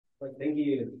Well, thank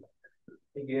you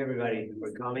everybody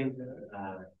for coming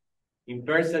in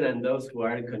person and those who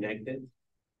are connected.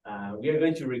 We are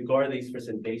going to record these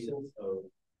presentations, so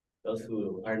those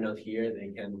who are not here, they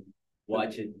can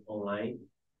watch it online.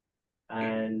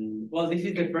 And well, this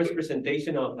is the first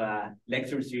presentation of a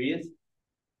lecture series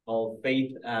called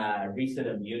Faith, Reason,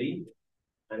 and Beauty.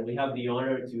 And we have the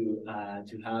honor to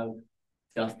have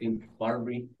Justin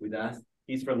Barbaree with us.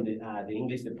 He's from the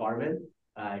English department.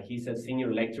 He's a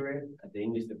senior lecturer at the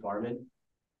English department.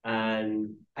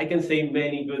 And I can say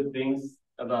many good things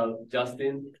about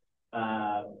Justin,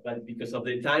 but because of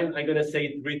the time, I'm gonna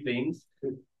say three things.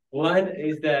 One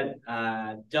is that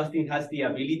Justin has the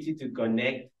ability to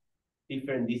connect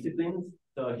different disciplines.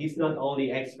 So he's not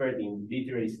only expert in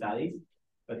literary studies,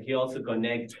 but he also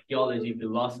connects theology,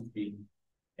 philosophy.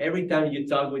 Every time you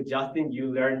talk with Justin,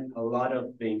 you learn a lot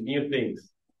of things, new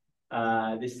things.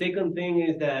 The second thing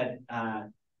is that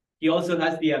he also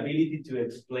has the ability to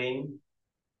explain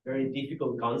very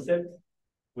difficult concepts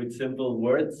with simple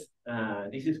words.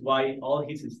 This is why all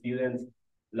his students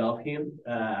love him.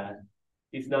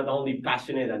 He's not only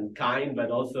passionate and kind, but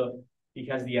also he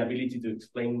has the ability to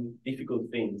explain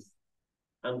difficult things.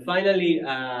 And finally,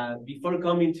 before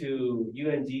coming to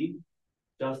UNG,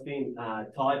 Justin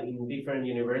taught in different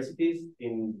universities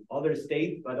in other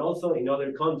states, but also in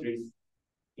other countries,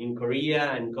 in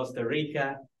Korea and Costa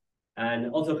Rica.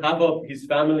 And also half of his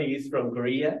family is from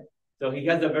Korea. So he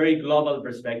has a very global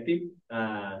perspective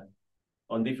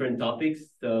on different topics.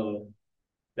 So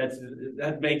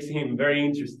that makes him very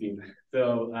interesting.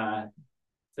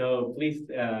 So please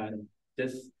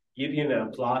just give him an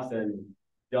applause and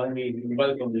join me in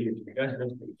welcoming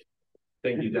him.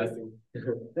 Thank you, Justin.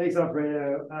 Thanks,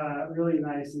 Alfredo. Really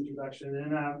nice introduction.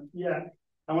 And yeah,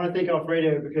 I want to thank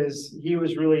Alfredo because he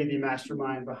was really the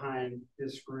mastermind behind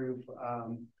this group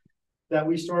that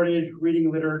we started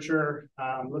reading literature,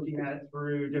 looking at it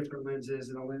through different lenses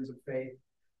and a lens of faith.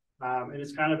 And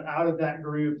it's kind of out of that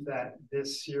group that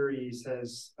this series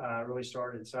has really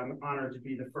started. So I'm honored to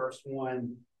be the first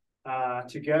one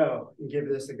to go and give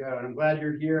this a go. And I'm glad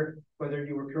you're here, whether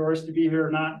you were curious to be here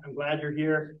or not. I'm glad you're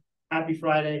here. Happy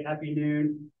Friday, happy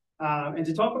noon. And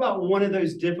to talk about one of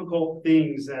those difficult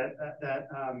things that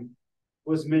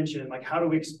was mentioned, like how do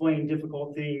we explain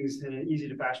difficult things in an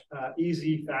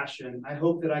easy fashion. I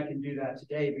hope that I can do that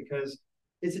today because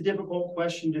it's a difficult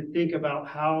question to think about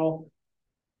how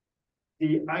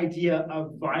the idea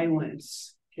of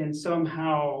violence can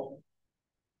somehow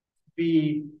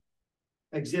be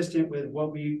existent with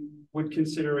what we would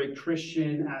consider a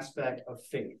Christian aspect of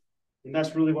faith. And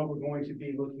that's really what we're going to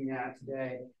be looking at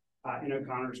today in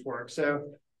O'Connor's work. So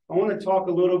I want to talk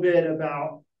a little bit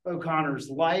about O'Connor's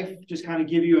life, just kind of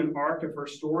give you an arc of her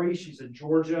story. She's a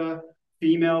Georgia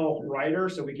female writer,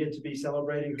 so we get to be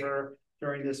celebrating her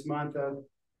during this month of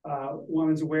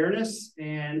Women's Awareness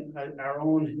and our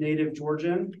own native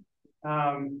Georgian.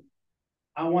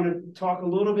 I want to talk a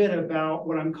little bit about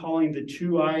what I'm calling the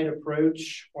two-eyed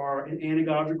approach or an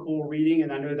anagogical reading,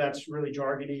 and I know that's really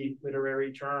jargony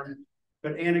literary term,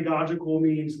 but anagogical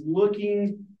means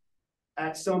looking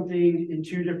at something in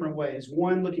two different ways.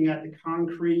 One, looking at the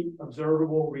concrete,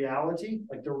 observable reality,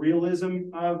 like the realism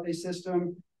of a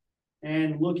system,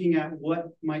 and looking at what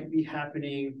might be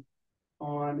happening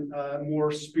on a more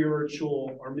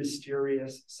spiritual or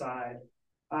mysterious side.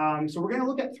 So we're going to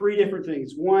look at three different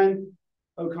things. One,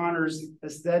 O'Connor's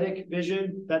aesthetic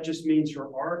vision. That just means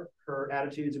her art, her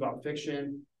attitudes about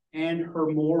fiction, and her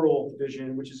moral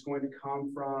vision, which is going to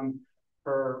come from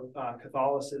her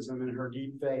Catholicism and her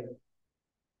deep faith.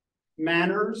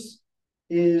 Manners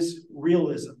is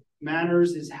realism.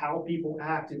 Manners is how people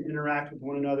act and interact with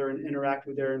one another and interact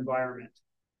with their environment.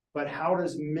 But how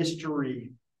does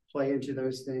mystery play into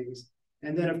those things?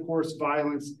 And then, of course,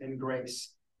 violence and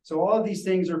grace. So all of these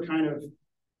things are kind of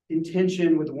in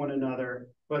tension with one another,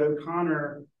 but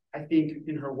O'Connor, I think,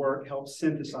 in her work helps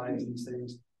synthesize these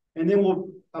things. And then we'll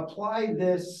apply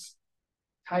this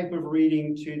type of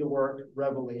reading to the work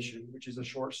Revelation, which is a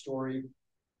short story.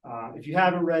 If you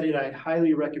haven't read it, I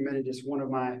highly recommend it. It's one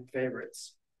of my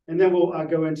favorites. And then we'll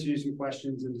go into some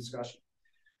questions and discussion.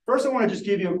 First, I want to just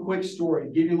give you a quick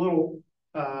story, give you a little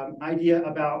idea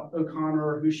about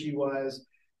O'Connor, who she was.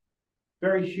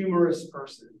 Very humorous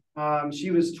person. She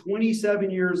was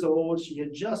 27 years old. She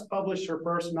had just published her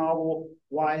first novel,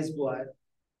 Wise Blood.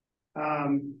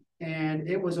 And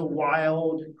it was a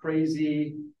wild,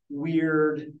 crazy,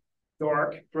 weird,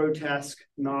 dark, grotesque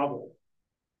novel.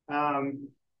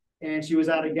 And she was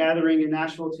at a gathering in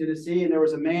Nashville, Tennessee, and there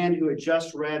was a man who had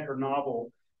just read her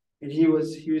novel. And he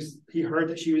heard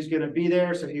that she was going to be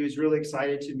there, so he was really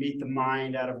excited to meet the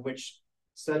mind out of which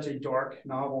such a dark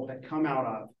novel had come out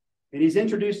of. And he's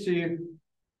introduced to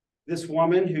this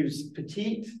woman who's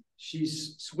petite,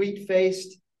 she's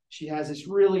sweet-faced, she has this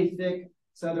really thick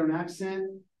Southern accent,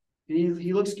 and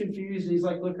he looks confused, and he's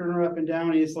like looking her up and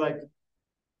down, and he's like,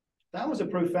 that was a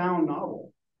profound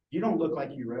novel. You don't look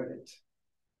like you wrote it.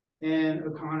 And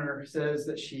O'Connor says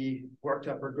that she worked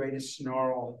up her greatest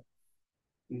snarl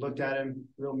and looked at him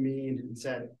real mean and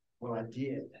said, well, I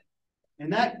did.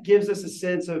 And that gives us a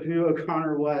sense of who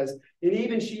O'Connor was. And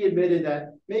even she admitted that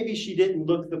maybe she didn't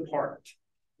look the part.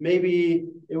 Maybe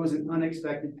it was an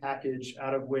unexpected package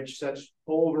out of which such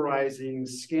pulverizing,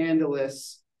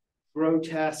 scandalous,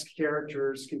 grotesque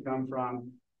characters can come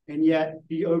from, and yet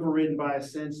be overridden by a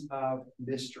sense of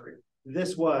mystery.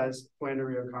 This was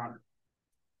Flannery O'Connor.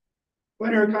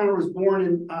 Flannery O'Connor was born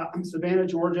in Savannah,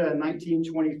 Georgia in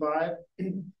 1925.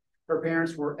 Her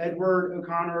parents were Edward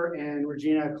O'Connor and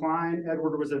Regina Klein.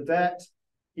 Edward was a vet.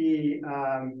 He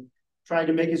tried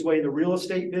to make his way in the real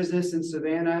estate business in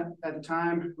Savannah at the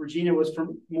time. Regina was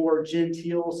from more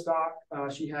genteel stock.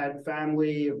 She had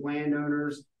family of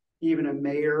landowners, even a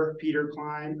mayor, Peter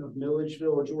Klein of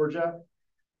Milledgeville, Georgia.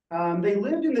 They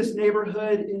lived in this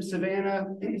neighborhood in Savannah,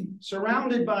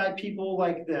 surrounded by people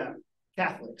like them,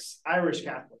 Catholics, Irish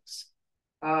Catholics.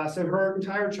 So her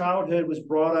entire childhood was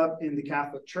brought up in the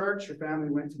Catholic Church. Her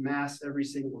family went to Mass every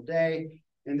single day,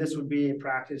 and this would be a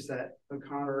practice that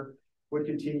O'Connor would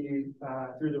continue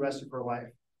through the rest of her life.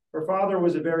 Her father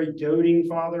was a very doting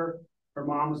father. Her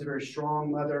mom was a very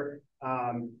strong mother,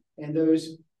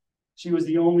 she was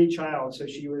the only child, so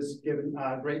she was given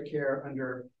great care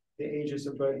under the ages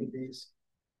of both of these.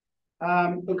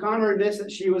 O'Connor admits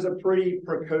that she was a pretty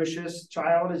precocious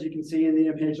child, as you can see in the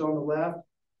image on the left.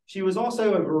 She was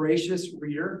also a voracious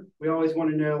reader. We always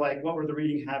want to know, like, what were the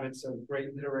reading habits of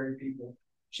great literary people?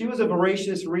 She was a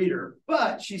voracious reader,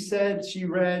 but she said she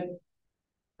read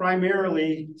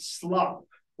primarily slop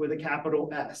with a capital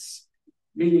S,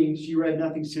 meaning she read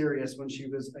nothing serious when she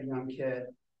was a young kid,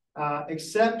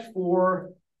 except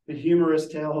for the humorous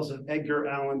tales of Edgar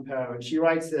Allan Poe. And she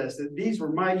writes this, that these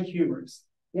were mighty humorous.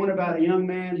 One about a young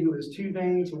man who was too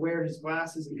vain to wear his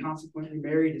glasses and consequently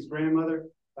married his grandmother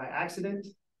by accident.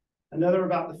 Another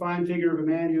about the fine figure of a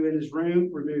man who in his room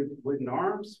removed wooden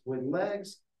arms, wooden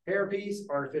legs, hairpiece,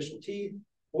 artificial teeth,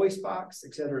 voice box,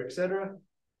 etc., etc.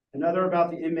 Another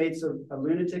about the inmates of a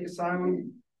lunatic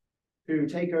asylum who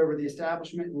take over the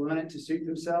establishment and run it to suit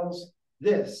themselves.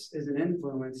 This is an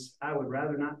influence I would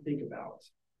rather not think about.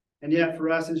 And yet for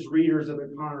us as readers of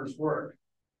O'Connor's work,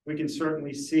 we can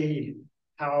certainly see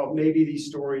how maybe these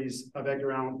stories of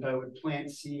Edgar Allan Poe would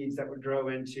plant seeds that would grow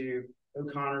into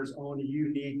O'Connor's own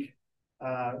unique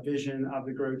vision of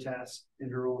the grotesque in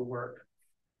her own work.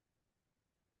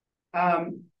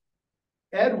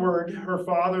 Edward, her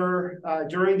father,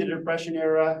 during the Depression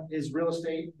era, his real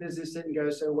estate business didn't go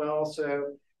so well,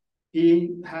 so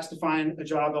he has to find a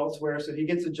job elsewhere. So he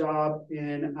gets a job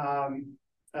in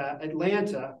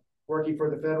Atlanta, working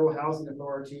for the Federal Housing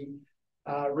Authority.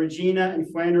 Regina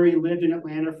and Flannery lived in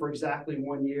Atlanta for exactly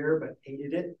 1 year, but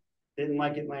hated it, didn't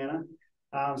like Atlanta.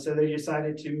 So they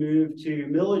decided to move to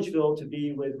Milledgeville to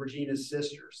be with Regina's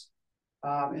sisters.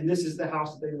 And this is the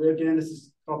house that they lived in. This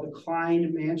is called the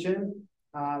Klein Mansion.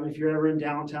 If you're ever in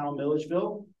downtown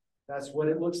Milledgeville, that's what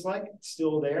it looks like. It's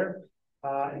still there.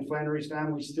 And Flannery's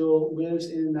family still lives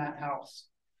in that house.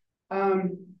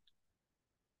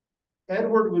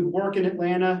 Edward would work in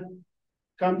Atlanta,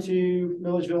 come to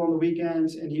Milledgeville on the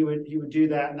weekends, and he would do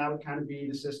that, and that would kind of be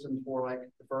the system for like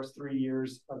the first 3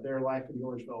 years of their life in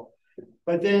Milledgeville.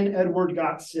 But then Edward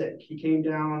got sick. He came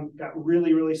down, got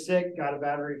really, really sick, got a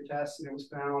battery of tests, and it was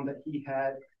found that he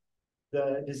had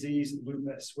the disease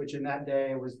lupus, which in that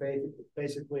day was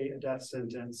basically a death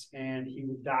sentence, and he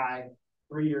would die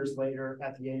 3 years later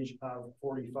at the age of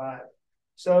 45.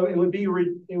 So it would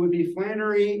be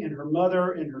Flannery and her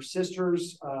mother and her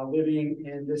sisters living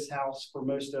in this house for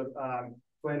most of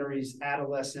Flannery's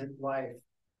adolescent life.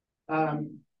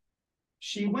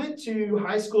 She went to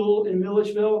high school in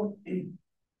Milledgeville,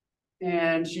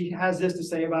 and she has this to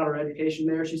say about her education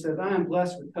there. She says, I am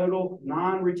blessed with total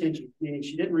non-retention, meaning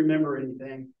she didn't remember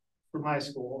anything from high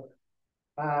school,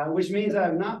 which means I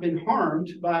have not been harmed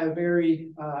by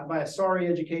a sorry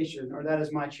education, or that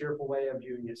is my cheerful way of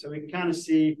viewing it. So we can kind of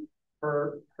see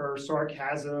her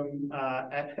sarcasm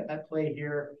at play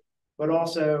here, but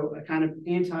also a kind of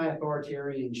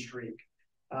anti-authoritarian streak.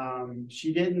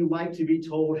 She didn't like to be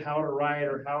told how to write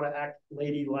or how to act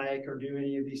ladylike or do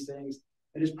any of these things.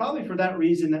 It is probably for that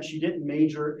reason that she didn't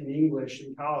major in English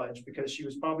in college, because she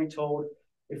was probably told,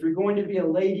 if you're going to be a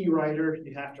lady writer,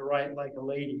 you have to write like a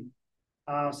lady.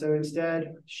 So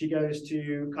instead, she goes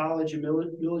to college in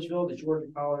Milledgeville, the Georgia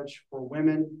College for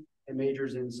Women, and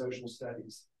majors in social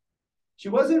studies. She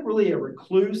wasn't really a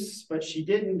recluse, but she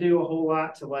didn't do a whole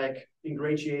lot to like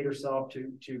ingratiate herself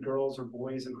to girls or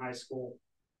boys in high school.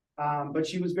 But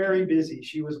she was very busy.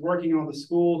 She was working on the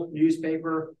school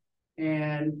newspaper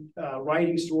and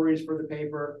writing stories for the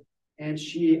paper. And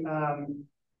she,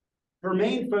 her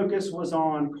main focus was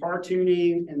on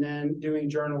cartooning and then doing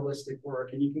journalistic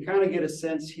work. And you can kind of get a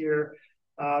sense here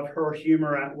of her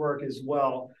humor at work as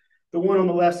well. The one on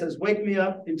the left says, "Wake me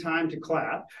up in time to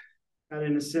clap," at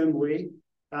an assembly.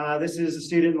 This is a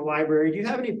student in the library. Do you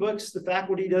have any books the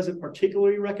faculty doesn't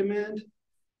particularly recommend?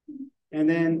 And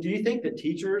then, do you think that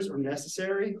teachers are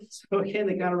necessary? So again,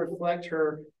 they kind of reflect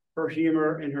her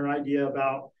humor and her idea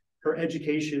about her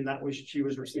education that she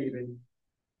was receiving.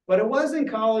 But it was in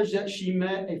college that she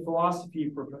met a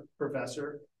philosophy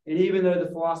professor. And even though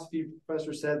the philosophy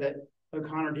professor said that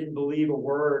O'Connor didn't believe a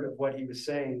word of what he was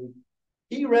saying,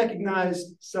 he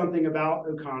recognized something about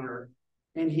O'Connor,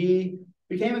 and he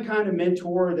became a kind of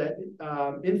mentor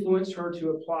that influenced her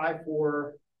to apply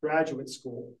for graduate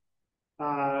school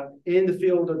in the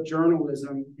field of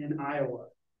journalism in Iowa.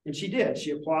 And she did.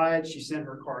 She applied. She sent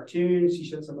her cartoons. She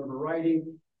sent some of her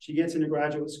writing. She gets into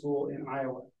graduate school in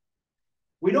Iowa.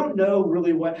 We don't know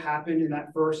really what happened in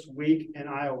that first week in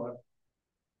Iowa,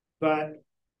 but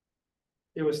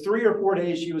it was 3 or 4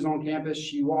 days she was on campus.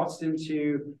 She waltzed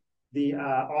into the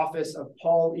office of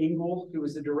Paul Engel, who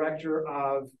was the director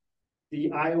of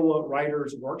the Iowa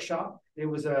Writers Workshop. It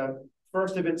was a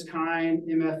first of its kind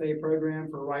MFA program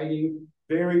for writing,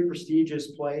 very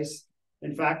prestigious place.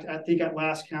 In fact, I think at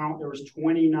last count, there was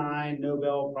 29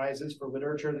 Nobel Prizes for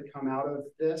literature that come out of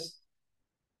this.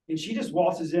 And she just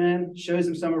waltzes in, shows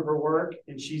them some of her work,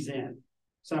 and she's in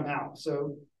somehow.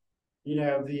 So, you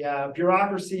know, the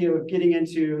bureaucracy of getting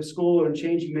into school and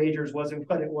changing majors wasn't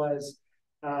what it was,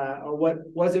 or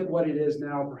wasn't what it is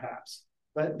now, perhaps.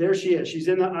 But there she is. She's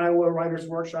in the Iowa Writers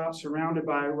Workshop, surrounded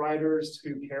by writers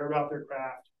who care about their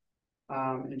craft.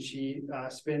 And she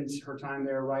spends her time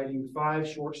there writing 5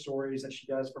 short stories that she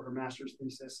does for her master's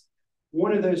thesis.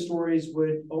 One of those stories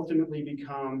would ultimately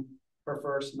become her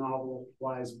first novel,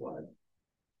 Wise Blood.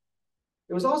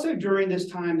 It was also during this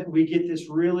time that we get this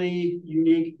really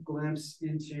unique glimpse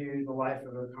into the life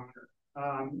of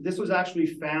O'Connor. This was actually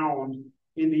found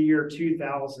in the year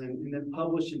 2000 and then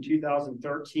published in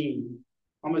 2013,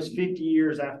 almost 50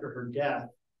 years after her death.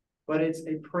 But it's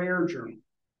a prayer journal.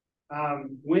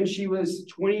 When she was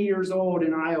 20 years old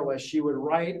in Iowa, she would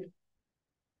write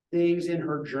things in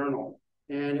her journal,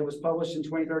 and it was published in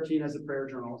 2013 as a prayer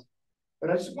journal. But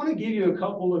I just want to give you a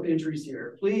couple of entries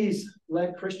here. Please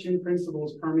let Christian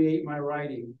principles permeate my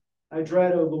writing. I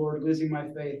dread, O Lord, losing my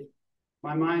faith.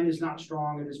 My mind is not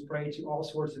strong. It is prey to all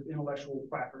sorts of intellectual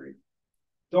quackery.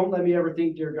 Don't let me ever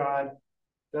think, dear God,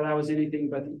 that I was anything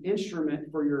but the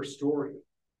instrument for your story.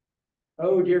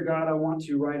 Oh, dear God, I want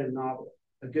to write a novel,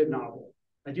 a good novel.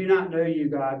 I do not know you,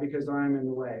 God, because I am in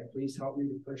the way. Please help me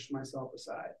to push myself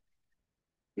aside.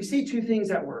 We see 2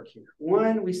 things at work here.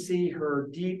 One, we see her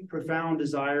deep, profound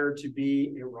desire to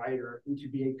be a writer and to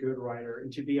be a good writer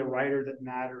and to be a writer that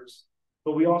matters.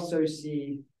 But we also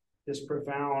see this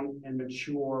profound and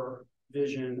mature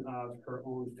vision of her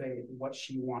own faith and what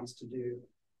she wants to do.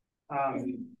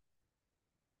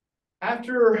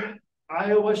 After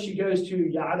Iowa, she goes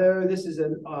to Yaddo. This is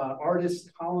an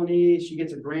artist colony. She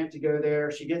gets a grant to go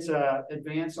there. She gets an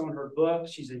advance on her book.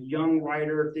 She's a young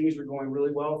writer. Things are going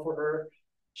really well for her.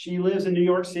 She lives in New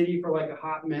York City for like a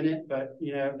hot minute, but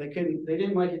you know, they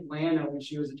didn't like Atlanta when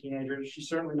she was a teenager. She's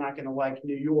certainly not going to like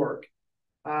New York.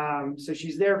 So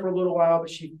she's there for a little while, but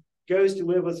she goes to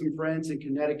live with some friends in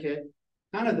Connecticut.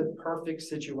 Kind of the perfect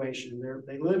situation.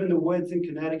 They live in the woods in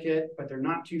Connecticut, but they're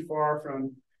not too far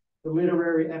from the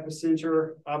literary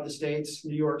epicenter of the states,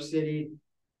 New York City.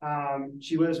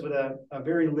 She lives with a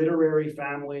very literary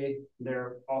family.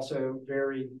 They're also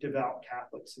very devout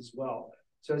Catholics as well.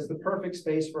 So it's the perfect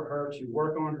space for her to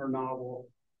work on her novel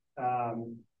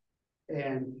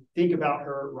and think about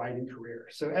her writing career.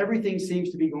 So everything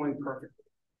seems to be going perfectly.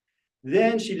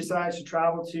 Then she decides to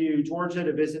travel to Georgia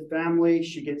to visit family.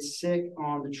 She gets sick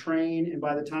on the train, and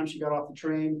by the time she got off the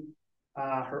train,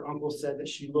 her uncle said that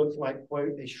she looked like,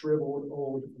 quote, a shriveled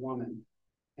old woman.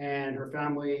 And her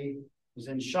family was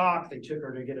in shock. They took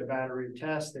her to get a battery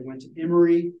test. They went to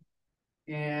Emory,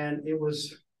 and it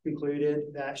was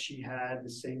concluded that she had the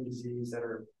same disease that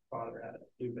her father had,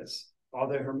 lupus.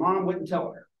 Although her mom wouldn't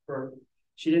tell her.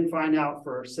 She didn't find out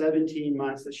for 17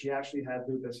 months that she actually had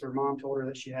lupus. Her mom told her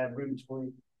that she had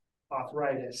rheumatoid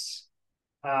arthritis.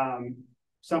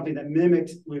 something that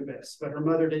mimicked lupus, but her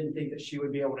mother didn't think that she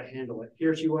would be able to handle it.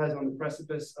 Here she was on the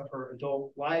precipice of her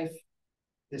adult life,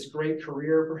 this great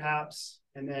career perhaps,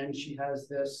 and then she has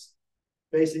this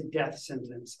basic death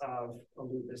sentence of a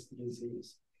lupus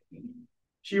disease.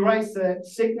 She writes that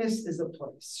sickness is a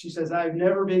place. She says, I've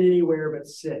never been anywhere but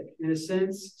sick. In a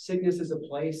sense, sickness is a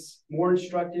place more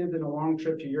instructive than a long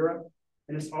trip to Europe.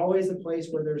 And it's always a place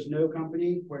where there's no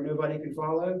company, where nobody can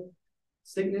follow.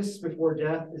 Sickness before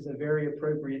death is a very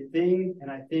appropriate thing.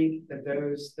 And I think that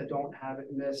those that don't have it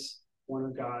miss one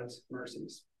of God's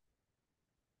mercies.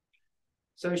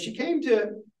 So she came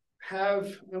to have,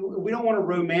 we don't want to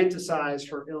romanticize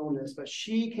her illness, but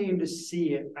she came to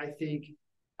see it, I think,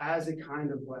 as a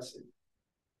kind of blessing.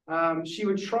 She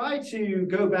would try to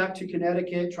go back to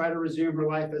Connecticut, try to resume her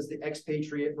life as the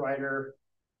expatriate writer,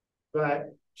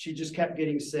 but she just kept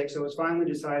getting sick. So it was finally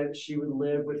decided that she would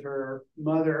live with her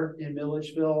mother in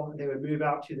Milledgeville. They would move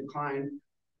out to the Klein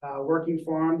working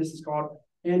farm. This is called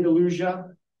Andalusia.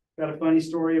 Got a funny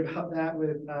story about that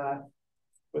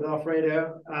with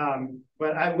Alfredo.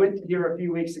 But I went here a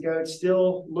few weeks ago. It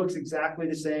still looks exactly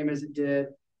the same as it did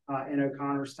in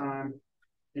O'Connor's time.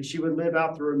 And she would live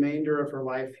out the remainder of her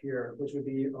life here, which would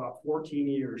be about 14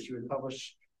 years. She would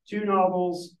publish 2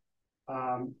 novels,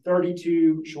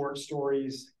 32 short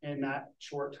stories in that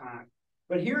short time.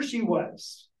 But here she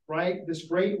was, right? This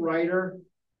great writer,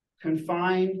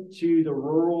 confined to the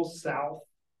rural South,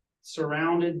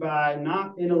 surrounded by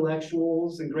not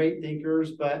intellectuals and great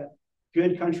thinkers, but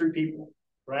good country people,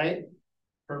 right?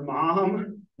 Her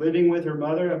mom living with her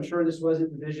mother. I'm sure this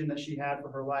wasn't the vision that she had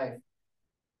for her life.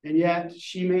 And yet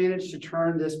she managed to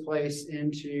turn this place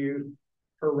into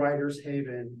her writer's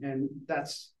haven. And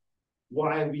that's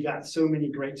why we got so many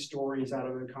great stories out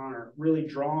of O'Connor, really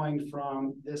drawing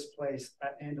from this place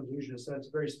at Andalusia. So it's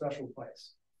a very special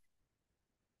place.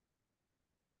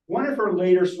 One of her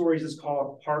later stories is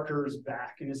called Parker's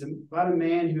Back, and is about a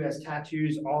man who has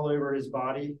tattoos all over his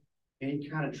body, and he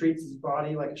kind of treats his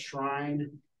body like a shrine.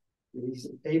 And he's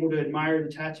able to admire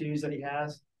the tattoos that he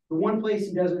has. The one place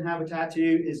he doesn't have a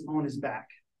tattoo is on his back.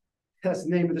 That's the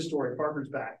name of the story, Parker's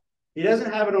Back. He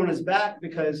doesn't have it on his back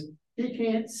because he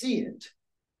can't see it.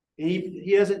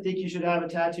 He doesn't think you should have a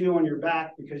tattoo on your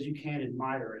back because you can't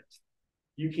admire it.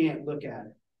 You can't look at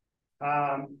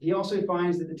it. He also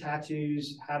finds that the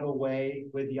tattoos have a way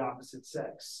with the opposite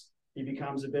sex. He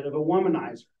becomes a bit of a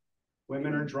womanizer.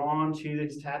 Women are drawn to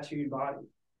his tattooed body.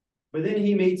 But then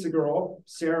he meets a girl,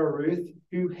 Sarah Ruth,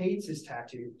 who hates his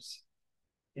tattoos.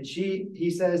 And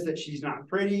he says that she's not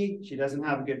pretty, she doesn't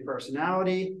have a good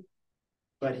personality,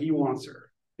 but he wants her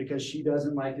because she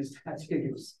doesn't like his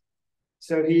tattoos.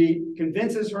 So he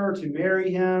convinces her to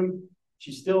marry him.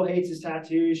 She still hates his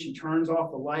tattoos. She turns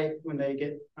off the light when they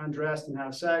get undressed and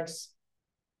have sex.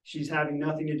 She's having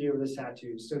nothing to do with his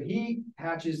tattoos. So he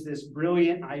hatches this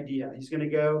brilliant idea. He's going to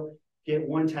go get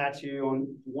one tattoo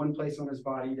on one place on his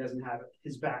body. He doesn't have it,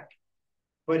 his back.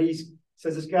 But he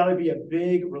says it's got to be a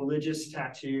big religious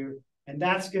tattoo. And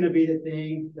that's going to be the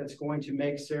thing that's going to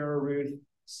make Sarah Ruth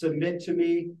submit to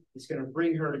me. It's going to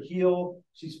bring her to heel.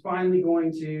 She's finally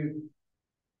going to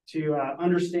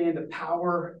understand the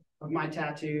power of my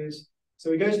tattoos.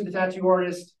 So he goes to the tattoo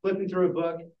artist, flipping through a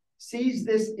book, sees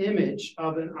this image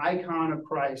of an icon of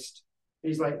Christ.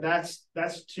 He's like, that's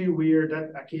too weird.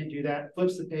 I can't do that.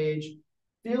 Flips the page,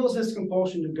 feels this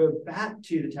compulsion to go back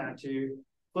to the tattoo,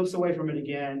 flips away from it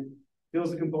again,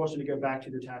 feels the compulsion to go back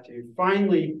to the tattoo.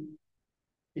 Finally,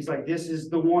 he's like, this is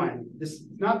the one. This is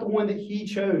not the one that he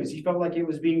chose. He felt like it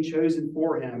was being chosen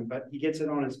for him, but he gets it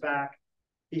on his back.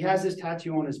 He has this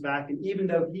tattoo on his back, and even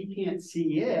though he can't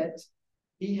see it,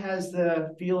 he has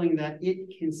the feeling that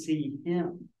it can see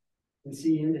him and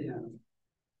see into him.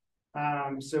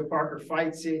 So Parker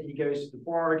fights it. He goes to the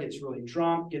bar, gets really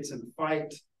drunk, gets in a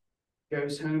fight,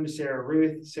 goes home to Sarah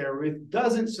Ruth. Sarah Ruth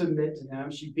doesn't submit to him.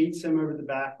 She beats him over the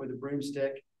back with a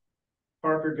broomstick.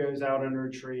 Parker goes out under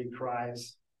a tree and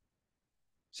cries.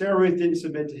 Sarah Ruth didn't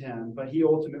submit to him, but he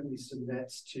ultimately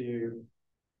submits to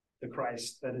the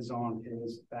Christ that is on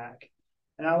his back.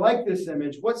 And I like this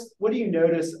image. What do you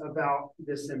notice about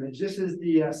this image? This is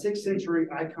the 6th century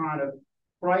icon of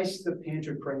Christ the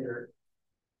Pantocrator.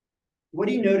 What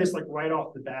do you notice like right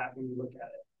off the bat when you look at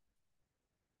it?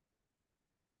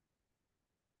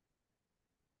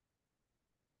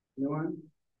 No one?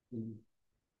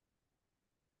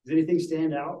 Does anything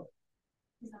stand out?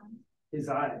 His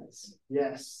eyes.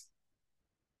 Yes.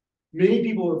 Many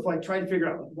people have like tried to figure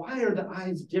out why are the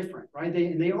eyes different, right?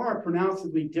 They are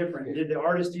pronouncedly different. Did the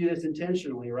artist do this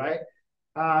intentionally, right?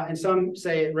 And some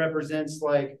say it represents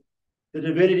like the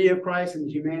divinity of Christ and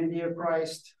the humanity of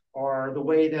Christ. are the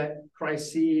way that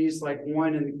Christ sees, like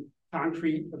one in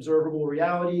concrete, observable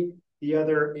reality, the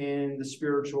other in the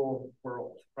spiritual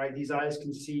world, right? These eyes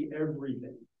can see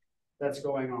everything that's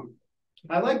going on.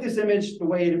 I like this image, the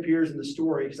way it appears in the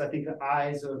story, because I think the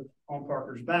eyes on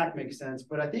Parker's back make sense,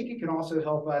 but I think it can also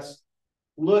help us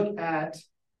look at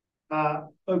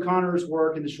O'Connor's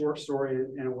work in the short story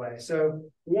in a way. So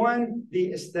 1,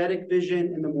 the aesthetic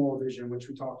vision and the moral vision, which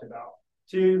we talked about.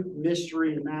 2,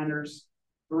 mystery and manners.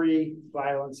 3,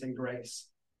 violence and grace.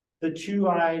 The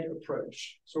two-eyed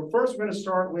approach. So first we're going to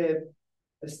start with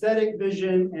aesthetic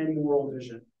vision and moral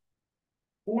vision.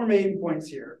 4 main points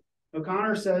here.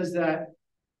 O'Connor says that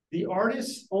the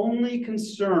artist's only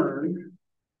concern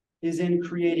is in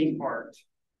creating art.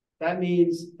 That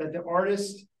means that the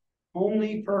artist's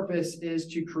only purpose is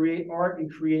to create art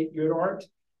and create good art,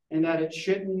 and that it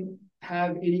shouldn't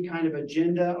have any kind of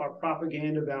agenda or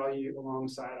propaganda value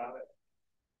alongside of it.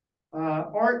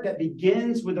 Art that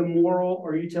begins with a moral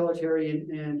or utilitarian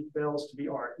end fails to be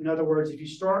art. In other words, if you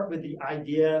start with the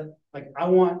idea, like I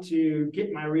want to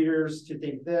get my readers to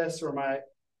think this or my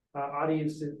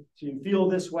audience to feel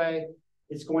this way,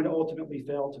 it's going to ultimately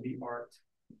fail to be art.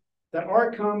 That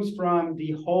art comes from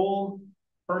the whole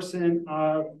person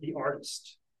of the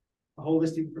artist, a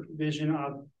holistic vision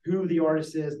of who the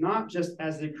artist is, not just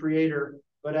as the creator,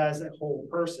 but as a whole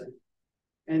person.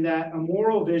 And that a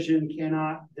moral vision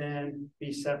cannot then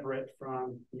be separate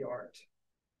from the art.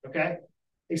 Okay?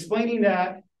 Explaining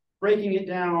that, breaking it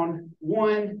down,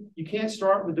 1, you can't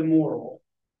start with the moral,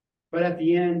 but at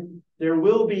the end, there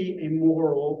will be a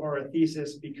moral or a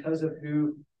thesis because of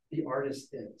who the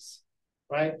artist is,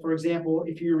 right? For example,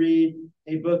 if you read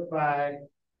a book by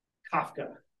Kafka,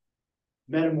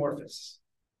 Metamorphosis.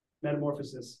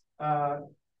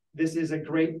 This is a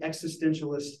great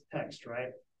existentialist text,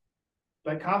 right?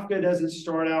 But Kafka doesn't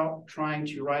start out trying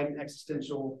to write an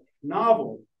existential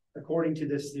novel, according to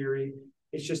this theory.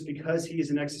 It's just because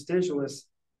he's an existentialist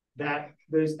that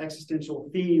those existential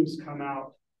themes come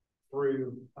out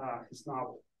through his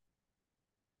novel.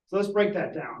 So let's break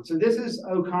that down. So this is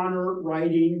O'Connor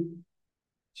writing.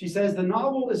 She says, the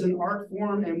novel is an art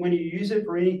form, and when you use it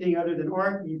for anything other than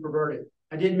art, you pervert it.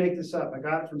 I didn't make this up. I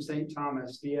got it from St.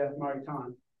 Thomas via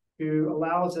Maritain, who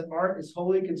allows that art is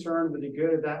wholly concerned with the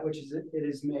good of that which it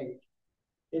is made.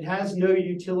 It has no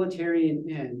utilitarian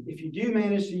end. If you do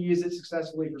manage to use it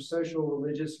successfully for social,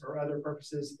 religious, or other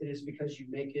purposes, it is because you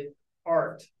make it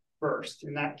art first.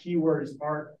 And that key word is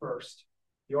art first.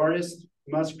 The artist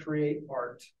must create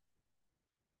art.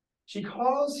 She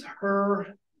calls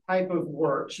her type of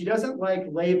work, she doesn't like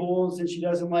labels and she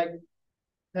doesn't like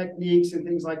techniques and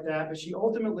things like that, but she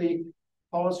ultimately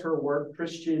calls her work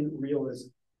Christian realism.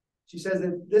 She says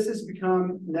that this has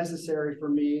become necessary for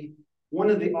me. One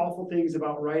of the awful things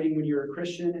about writing when you're a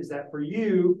Christian is that for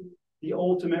you, the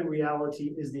ultimate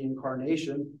reality is the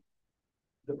incarnation.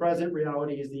 The present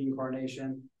reality is the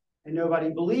incarnation, and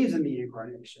nobody believes in the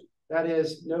incarnation. That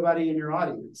is, nobody in your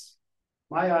audience.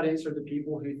 My audience are the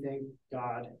people who think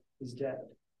God is dead.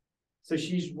 So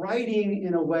she's writing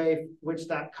in a way which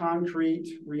that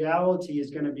concrete reality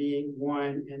is going to be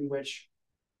one in which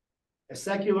a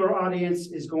secular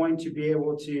audience is going to be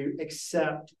able to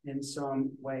accept in some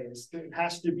ways. It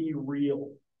has to be real.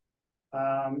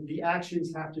 The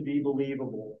actions have to be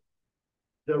believable.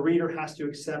 The reader has to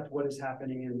accept what is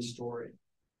happening in the story.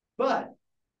 But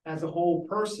as a whole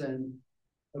person,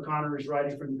 O'Connor is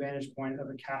writing from the vantage point of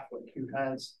a Catholic who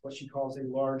has what she calls a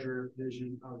larger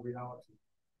vision of reality.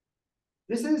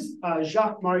 This is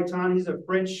Jacques Maritain. He's a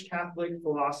French Catholic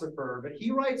philosopher, but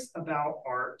he writes about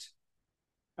art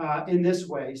in this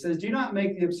way. He says, do not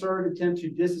make the absurd attempt to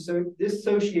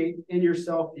dissociate in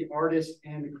yourself the artist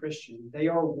and the Christian. They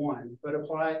are one, but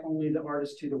apply only the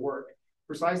artist to the work.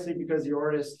 Precisely because the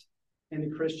artist and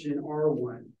the Christian are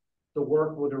one, the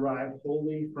work will derive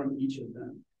wholly from each of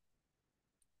them.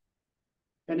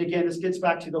 And again, this gets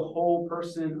back to the whole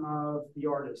person of the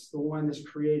artist, the one that's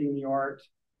creating the art.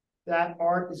 That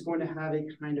art is going to have a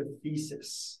kind of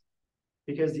thesis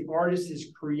because the artist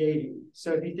is creating.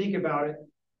 So if you think about it,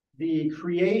 the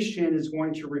creation is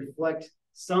going to reflect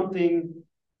something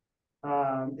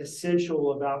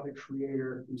essential about the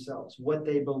creator themselves, what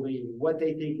they believe, what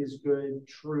they think is good,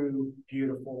 true,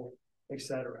 beautiful,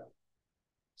 etc.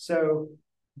 So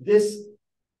this,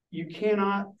 you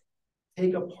cannot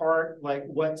take apart like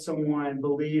what someone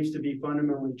believes to be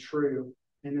fundamentally true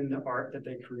and then the art that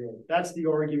they create. That's the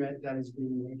argument that is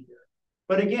being made here.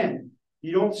 But again,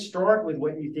 you don't start with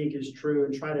what you think is true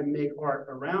and try to make art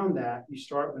around that. You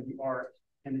start with the art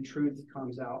and the truth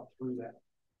comes out through that.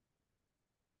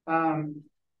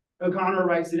 O'Connor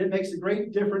writes that it makes a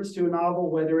great difference to a novel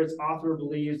whether its author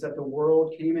believes that the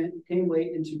world came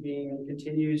late into being and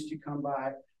continues to come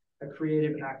by a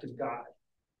creative act of God,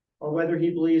 or whether he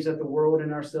believes that the world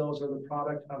and ourselves are the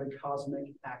product of a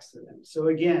cosmic accident. So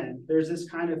again, there's this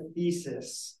kind of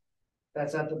thesis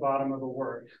that's at the bottom of a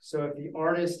work. So if the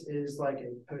artist is like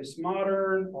a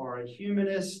postmodern or a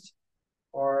humanist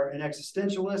or an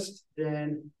existentialist,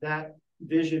 then that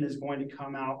vision is going to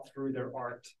come out through their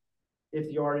art. If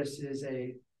the artist is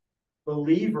a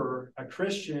believer, a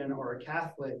Christian or a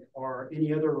Catholic or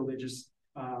any other religious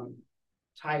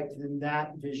type, then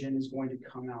that vision is going to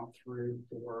come out through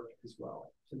the work as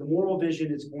well. So the moral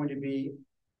vision is going to be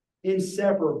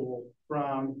inseparable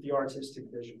from the artistic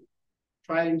vision.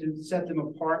 Trying to set them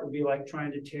apart would be like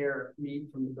trying to tear meat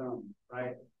from the bone,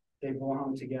 right? They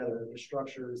belong together. The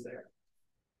structure is there.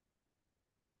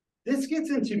 This gets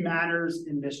into manners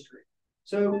and mystery.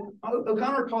 So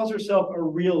O'Connor calls herself a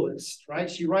realist, right?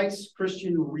 She writes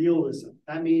Christian realism.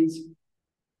 That means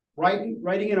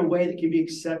writing in a way that can be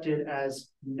accepted as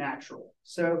natural.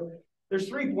 So there's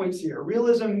 3 points here.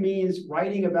 Realism means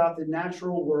writing about the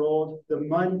natural world, the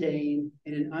mundane,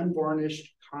 in an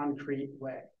unvarnished, concrete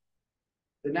way.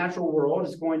 The natural world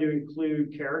is going to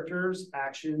include characters,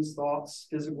 actions, thoughts,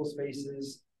 physical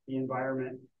spaces, the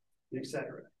environment,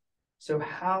 etc. So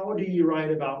how do you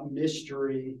write about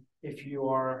mystery if you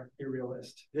are a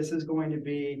realist? This is going to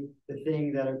be the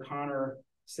thing that O'Connor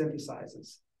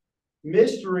synthesizes.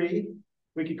 Mystery,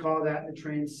 we could call that the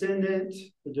transcendent,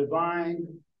 the divine.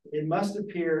 It must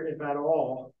appear, if at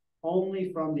all,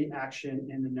 only from the action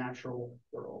in the natural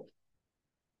world.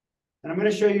 And I'm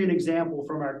going to show you an example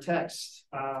from our text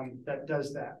that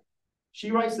does that.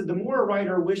 She writes that the more a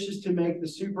writer wishes to make the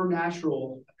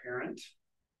supernatural apparent,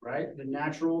 right? The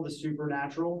natural, the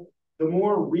supernatural, the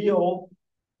more real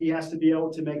he has to be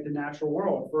able to make the natural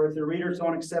world. For if the readers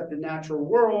don't accept the natural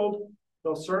world,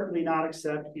 they'll certainly not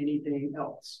accept anything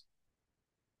else.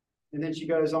 And then she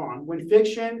goes on. When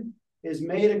fiction is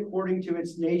made according to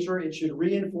its nature, it should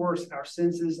reinforce our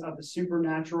senses of the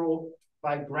supernatural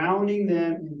by grounding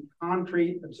them in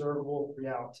concrete, observable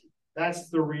reality. That's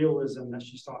the realism that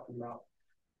she's talking about.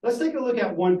 Let's take a look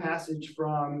at one passage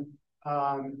from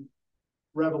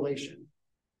Revelation.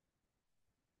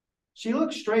 She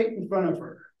looked straight in front of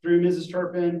her, through Mrs.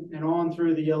 Turpin and on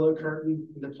through the yellow curtain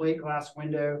and the plate glass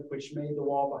window which made the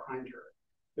wall behind her.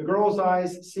 The girl's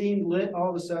eyes seemed lit all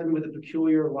of a sudden with a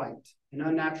peculiar light, an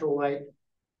unnatural light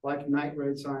like night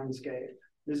road signs gave.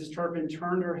 Mrs. Turpin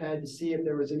turned her head to see if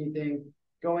there was anything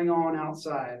going on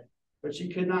outside, but she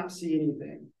could not see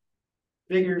anything.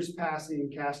 Figures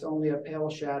passing cast only a pale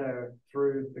shadow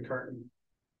through the curtain.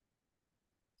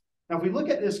 Now, if we look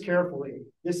at this carefully,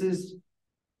 this is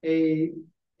a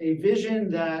vision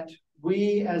that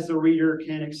we as the reader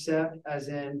can accept as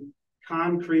in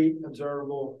concrete,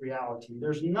 observable reality.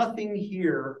 There's nothing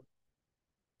here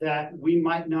that we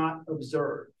might not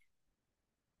observe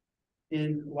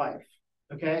in life.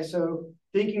 Okay, so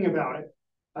thinking about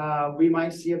it, we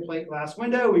might see a plate glass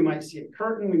window, we might see a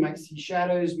curtain, we might see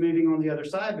shadows moving on the other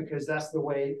side because that's the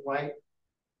way light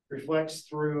reflects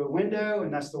through a window,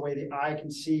 and that's the way the eye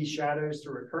can see shadows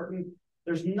through a curtain.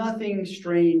 There's nothing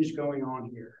strange going on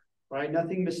here, right?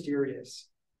 Nothing mysterious,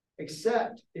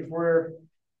 except if we're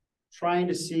trying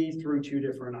to see through two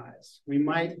different eyes. We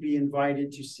might be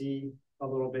invited to see a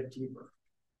little bit deeper.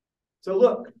 So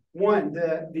look, one,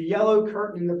 the yellow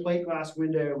curtain in the plate glass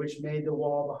window, which made the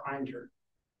wall behind her.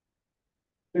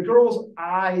 The girl's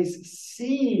eyes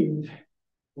seemed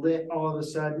lit all of a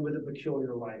sudden with a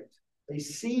peculiar light. They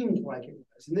seemed like it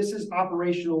was. And this is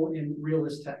operational in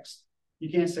realist text. You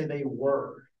can't say they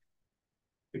were,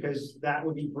 because that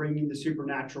would be bringing the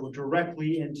supernatural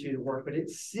directly into the work. But it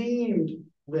seemed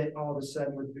lit all of a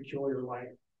sudden with peculiar light.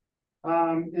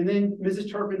 And then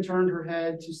Mrs. Turpin turned her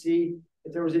head to see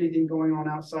if there was anything going on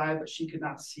outside, but she could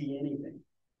not see anything.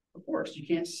 Of course, you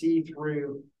can't see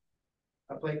through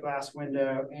a plate glass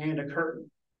window and a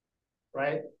curtain,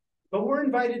 right? But we're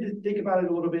invited to think about it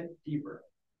a little bit deeper.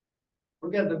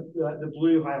 Look at the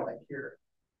blue highlight here.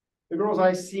 The girl's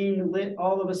eyes seemed lit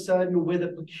all of a sudden with a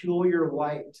peculiar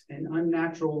light, an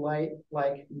unnatural light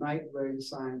like night road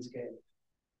signs gave.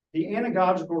 The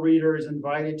anagogical reader is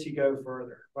invited to go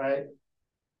further, right?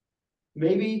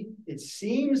 Maybe it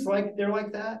seems like they're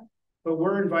like that, but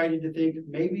we're invited to think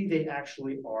maybe they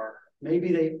actually are.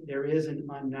 Maybe there is an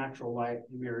unnatural light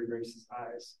in Mary Grace's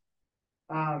eyes.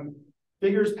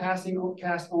 Figures passing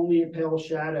cast only a pale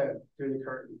shadow through the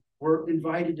curtain. We're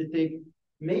invited to think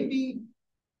maybe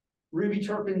Ruby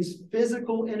Turpin's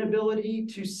physical inability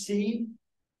to see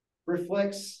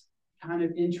reflects kind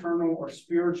of internal or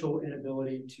spiritual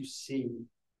inability to see.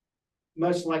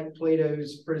 much like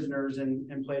Plato's prisoners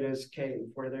in Plato's cave,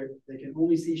 where they can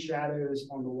only see shadows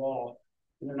on the wall,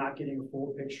 and they're not getting a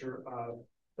full picture of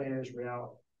Plato's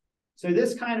reality. So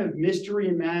this kind of mystery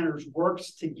and manners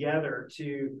works together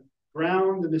to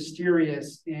ground the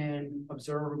mysterious in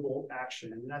observable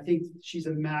action. And I think she's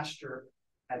a master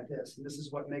at this, and this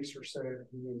is what makes her so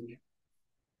unique.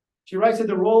 She writes that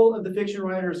the role of the fiction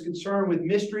writer is concerned with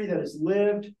mystery that is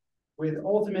lived, with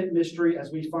ultimate mystery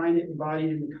as we find it embodied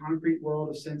in the concrete world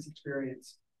of sense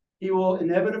experience. He will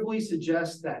inevitably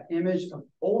suggest that image of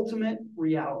ultimate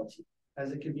reality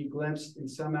as it can be glimpsed in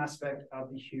some aspect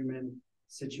of the human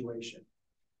situation.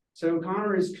 So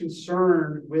O'Connor is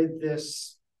concerned with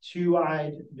this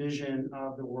two-eyed vision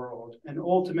of the world, an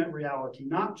ultimate reality,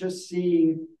 not just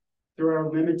seeing through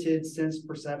our limited sense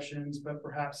perceptions, but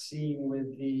perhaps seeing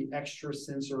with the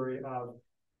extrasensory of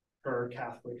her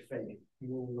Catholic faith. And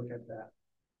we'll look at that.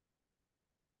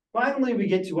 Finally, we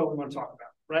get to what we want to talk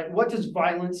about, right? What does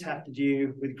violence have to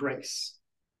do with grace?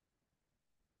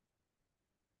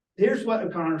 Here's what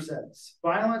O'Connor says.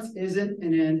 Violence isn't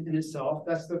an end in itself.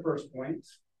 That's the first point.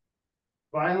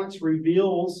 Violence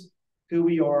reveals who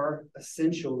we are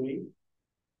essentially.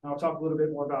 And I'll talk a little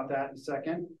bit more about that in a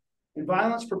second. And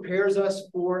violence prepares us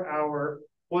for our,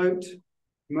 quote,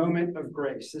 moment of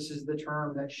grace. This is the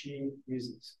term that she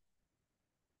uses.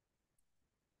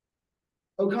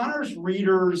 O'Connor's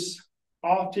readers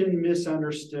often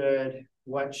misunderstood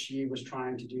what she was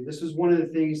trying to do. This was one of the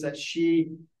things that she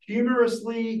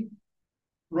humorously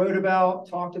wrote about,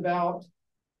 talked about.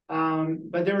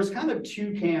 But there was kind of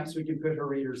two camps we could put her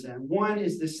readers in. One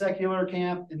is the secular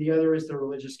camp, and the other is the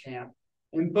religious camp.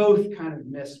 And both kind of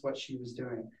missed what she was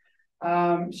doing.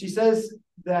 She says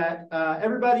that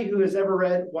everybody who has ever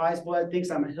read Wise Blood thinks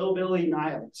I'm a hillbilly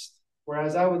nihilist,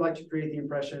 whereas I would like to create the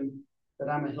impression that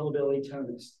I'm a hillbilly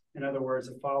Thomist. In other words,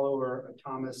 a follower of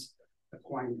Thomas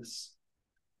Aquinas.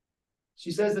 She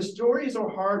says the stories are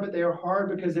hard, but they are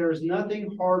hard because there is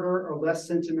nothing harder or less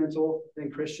sentimental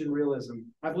than Christian realism.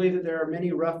 I believe that there are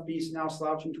many rough beasts now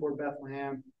slouching toward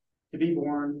Bethlehem to be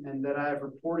born, and that I have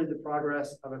reported the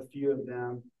progress of a few of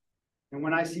them. And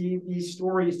when I see these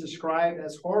stories described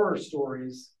as horror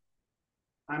stories,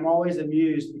 I'm always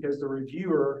amused because the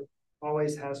reviewer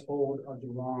always has hold of the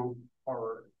wrong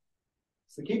horror.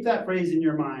 So keep that phrase in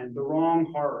your mind, the wrong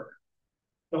horror.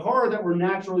 The horror that we're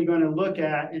naturally going to look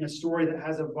at in a story that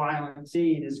has a violent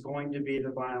scene is going to be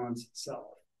the violence itself.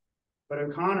 But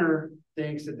O'Connor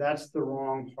thinks that that's the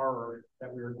wrong horror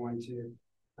that we're going to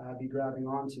be grabbing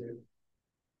onto.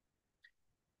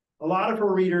 A lot of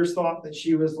her readers thought that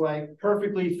she was like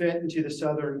perfectly fit into the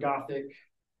Southern Gothic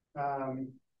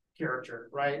character,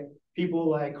 right? People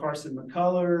like Carson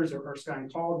McCullers or Erskine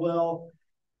Caldwell,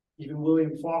 even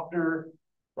William Faulkner,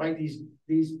 right?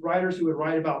 These writers who would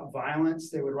write about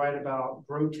violence, they would write about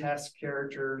grotesque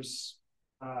characters,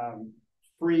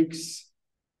 freaks,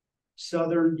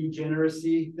 Southern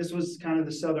degeneracy. This was kind of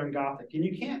the Southern Gothic. And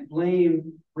you can't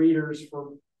blame readers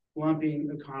for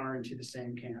lumping O'Connor into the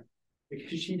same camp,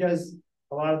 because she does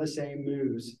a lot of the same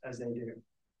moves as they do.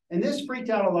 And this freaked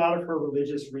out a lot of her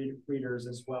religious readers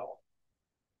as well.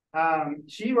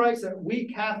 She writes that we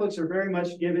Catholics are very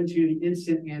much given to the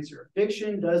instant answer.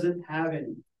 Fiction doesn't have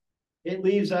any. It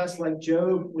leaves us, like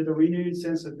Job, with a renewed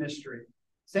sense of mystery.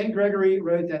 St. Gregory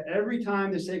wrote that every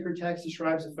time the sacred text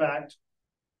describes a fact,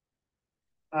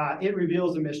 it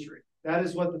reveals a mystery. That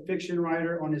is what the fiction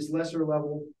writer on his lesser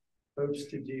level hopes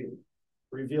to do,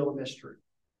 reveal a mystery.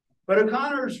 But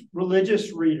O'Connor's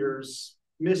religious readers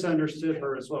misunderstood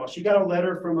her as well. She got a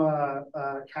letter from a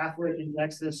Catholic in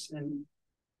Texas, and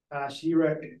she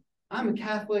wrote, I'm a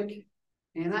Catholic,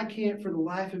 and I can't for the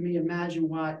life of me imagine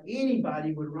why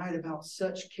anybody would write about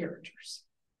such characters.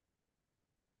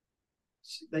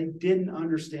 They didn't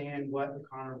understand what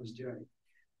O'Connor was doing.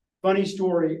 Funny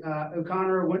story,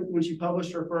 O'Connor, when she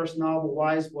published her first novel,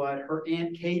 Wise Blood, her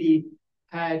Aunt Katie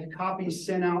had copies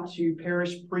sent out to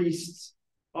parish priests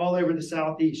all over the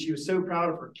Southeast. She was so proud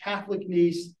of her Catholic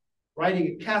niece writing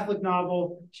a Catholic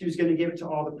novel. She was going to give it to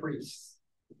all the priests.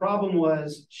 The problem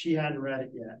was she hadn't read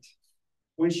it yet.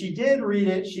 When she did read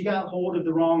it, she got hold of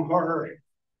the wrong horror,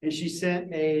 and she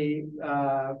sent a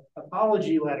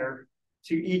apology letter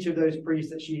to each of those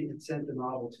priests that she had sent the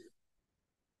novel to.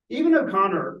 Even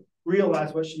O'Connor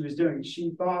realized what she was doing.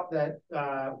 She thought that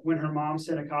when her mom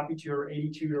sent a copy to her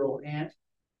 82-year-old aunt,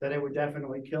 that it would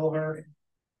definitely kill her.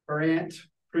 Her aunt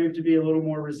proved to be a little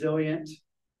more resilient,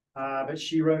 but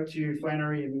she wrote to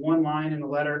Flannery in one line in the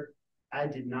letter, I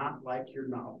did not like your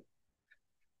novel.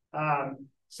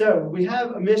 So we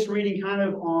have a misreading kind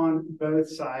of on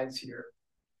both sides here.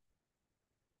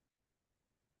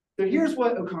 So here's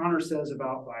what O'Connor says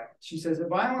about violence. She says that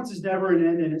violence is never an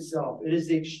end in itself. It is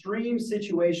the extreme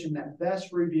situation that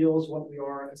best reveals what we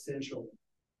are essentially.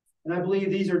 And I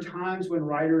believe these are times when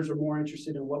writers are more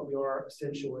interested in what we are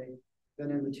essentially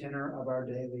than in the tenor of our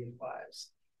daily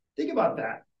lives. Think about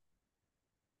that.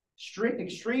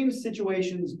 Extreme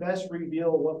situations best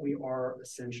reveal what we are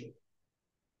essentially.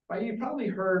 Right? You've probably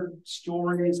heard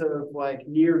stories of like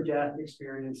near-death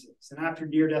experiences. And after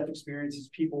near-death experiences,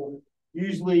 people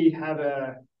usually have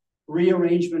a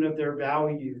rearrangement of their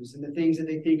values and the things that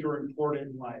they think are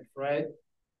important in life, right?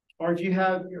 Or if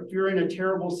you're in a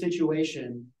terrible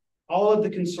situation, all of the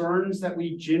concerns that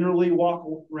we generally walk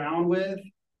around with,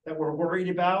 that we're worried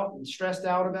about and stressed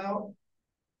out about,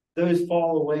 those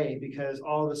fall away because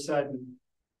all of a sudden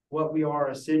what we are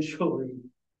essentially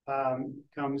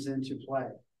comes into play.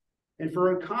 And for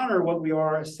O'Connor, what we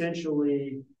are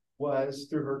essentially was,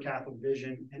 through her Catholic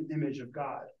vision, an image of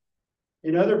God.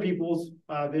 In other people's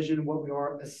vision, what we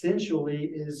are essentially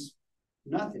is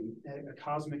nothing, a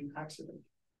cosmic accident.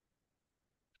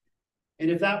 And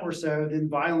if that were so,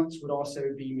 then violence would also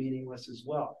be meaningless as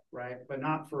well, right? But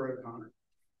not for O'Connor.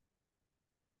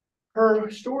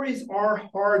 Her stories are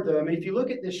hard, though. I mean, if you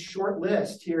look at this short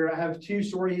list here, I have two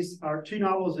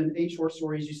novels and 8 short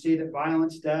stories. You see that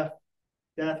violence, death,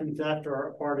 and theft are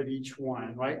a part of each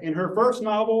one, right? In her first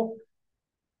novel,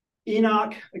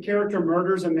 Enoch, a character,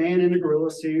 murders a man in a gorilla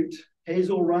suit.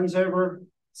 Hazel runs over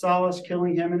Solace,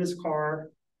 killing him in his car.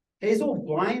 Hazel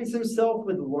blinds himself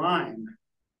with lime.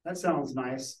 That sounds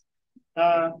nice.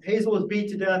 Hazel is beat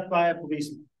to death by a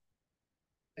policeman.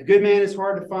 A good man is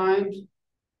hard to find.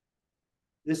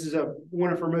 This is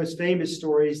one of her most famous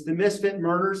stories. The Misfit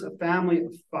murders a family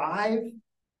of 5,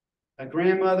 a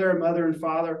grandmother, a mother and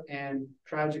father, and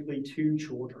tragically 2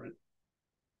 children.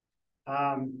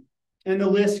 And the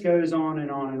list goes on and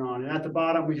on and on. And at the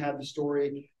bottom, we have the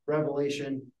story,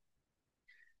 Revelation.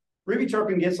 Ruby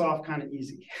Turpin gets off kind of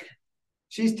easy.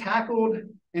 She's tackled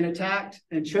and attacked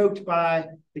and choked by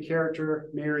the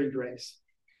character Mary Grace.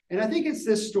 And I think it's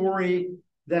this story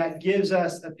that gives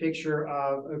us a picture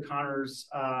of O'Connor's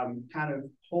kind of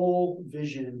whole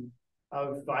vision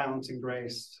of violence and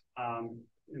grace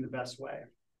in the best way.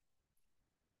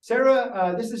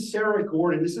 This is Sarah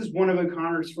Gordon. This is one of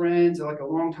O'Connor's friends, like a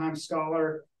longtime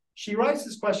scholar. She writes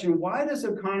this question: why does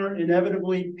O'Connor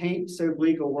inevitably paint so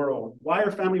bleak a world? Why are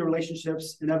family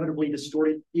relationships inevitably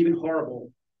distorted, even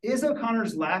horrible? Is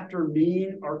O'Connor's laughter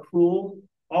mean or cruel,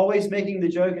 always making the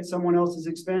joke at someone else's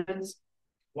expense?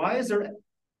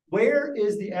 Where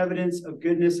is the evidence of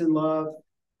goodness and love,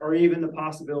 or even the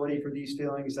possibility for these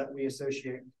feelings that we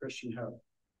associate with Christian hope?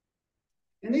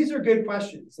 And these are good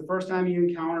questions. The first time you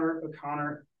encounter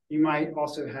O'Connor, you might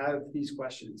also have these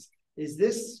questions. Is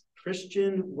this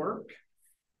Christian work?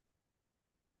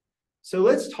 So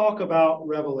let's talk about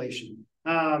Revelation.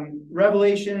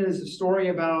 Revelation is a story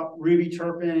about Ruby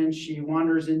Turpin. She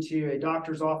wanders into a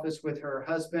doctor's office with her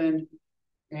husband,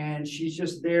 and she's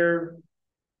just there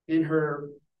in her,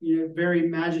 very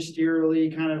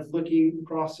magisterially kind of looking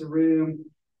across the room.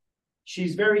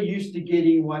 She's very used to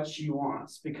getting what she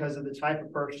wants because of the type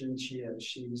of person she is.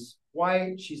 She's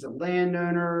white. She's a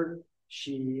landowner.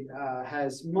 She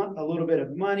has a little bit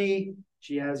of money.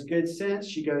 She has good sense.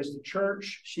 She goes to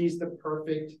church. She's the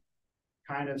perfect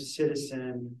kind of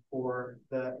citizen for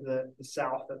the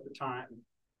South at the time.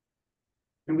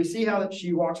 And we see how that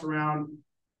she walks around.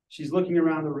 She's looking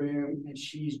around the room and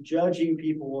she's judging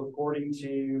people according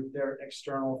to their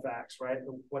external facts, right?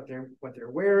 What they're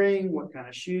wearing, what kind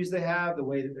of shoes they have, the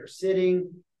way that they're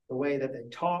sitting, the way that they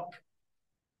talk.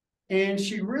 And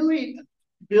she really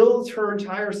builds her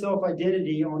entire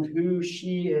self-identity on who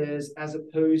she is as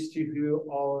opposed to who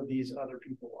all of these other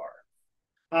people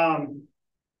are.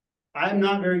 I'm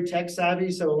not very tech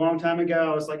savvy, so a long time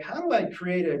ago, I was like, how do I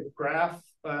create a graph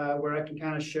where I can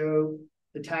kind of show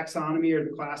the taxonomy or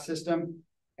the class system?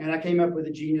 And I came up with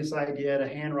a genius idea to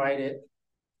handwrite it,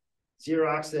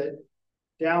 Xerox it,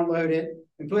 download it,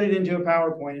 and put it into a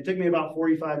PowerPoint. It took me about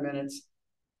 45 minutes.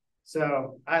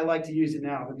 So I like to use it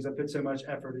now because I put so much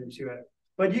effort into it.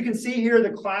 But you can see here the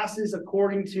classes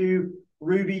according to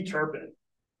Ruby Turpin.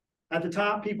 At the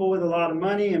top, people with a lot of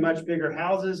money and much bigger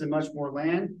houses and much more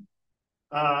land.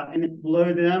 And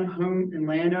below them, home and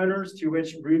landowners, to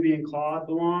which Ruby and Claude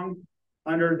belong.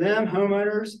 Under them,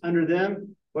 homeowners. Under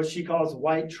them, what she calls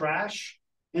white trash.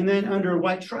 And then under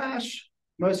white trash,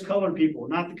 most colored people,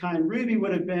 not the kind Ruby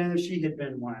would have been if she had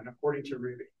been one, according to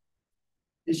Ruby.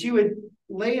 And she would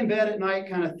lay in bed at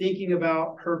night kind of thinking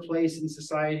about her place in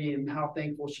society and how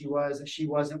thankful she was that she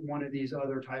wasn't one of these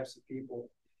other types of people.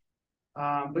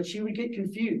 But she would get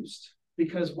confused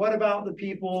because what about the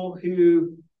people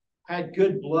who had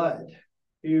good blood,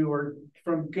 who were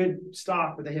from good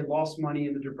stock, but they had lost money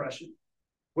in the Depression?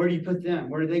 Where do you put them?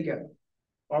 Where do they go?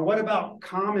 Or what about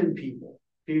common people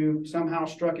who somehow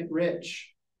struck it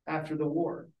rich after the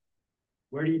war?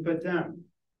 Where do you put them?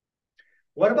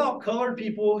 What about colored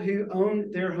people who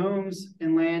owned their homes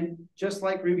and land just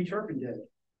like Ruby Turpin did?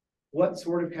 What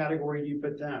sort of category do you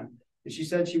put them? And she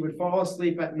said she would fall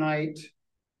asleep at night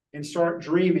and start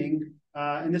dreaming.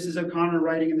 And this is O'Connor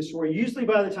writing in the story. Usually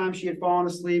by the time she had fallen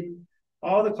asleep,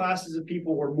 all the classes of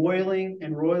people were moiling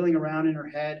and roiling around in her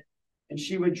head. And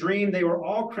she would dream they were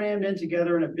all crammed in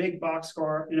together in a big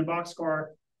boxcar,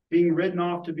 being ridden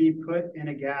off to be put in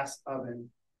a gas oven.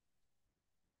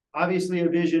 Obviously a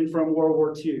vision from World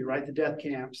War II, right? The death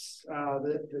camps,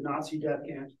 the Nazi death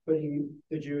camps, putting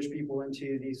the Jewish people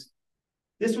into these.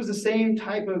 This was the same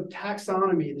type of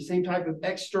taxonomy, the same type of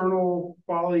external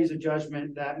qualities of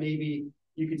judgment that maybe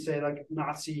you could say like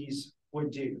Nazis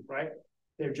would do, right?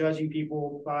 They're judging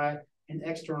people by an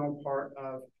external part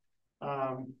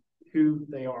of who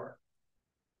they are.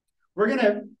 We're going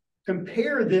to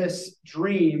compare this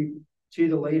dream to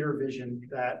the later vision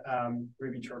that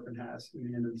Ruby Turpin has in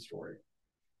the end of the story.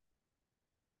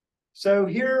 So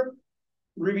here,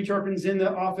 Ruby Turpin's in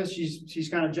the office. She's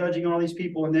kind of judging all these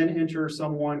people, and then enters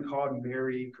someone called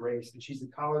Mary Grace. And she's a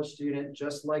college student,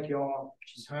 just like y'all.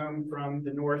 She's home from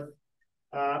the north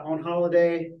on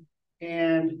holiday,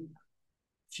 and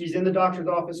she's in the doctor's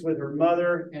office with her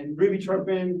mother. And Ruby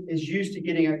Turpin is used to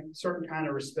getting a certain kind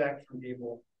of respect from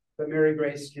people, but Mary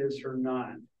Grace gives her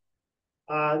none.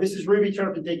 This is Ruby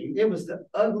Turpin thinking, it was the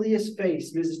ugliest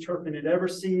face Mrs. Turpin had ever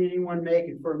seen anyone make,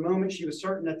 and for a moment she was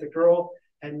certain that the girl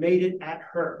had made it at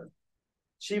her.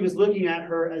 She was looking at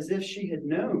her as if she had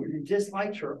known and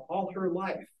disliked her all her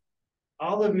life.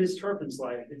 All of Miss Turpin's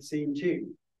life, it seemed too,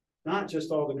 not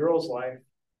just all the girls' life.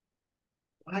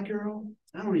 "Why, girl,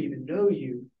 I don't even know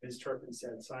you," Miss Turpin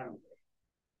said silently.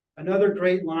 Another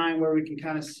great line where we can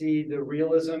kind of see the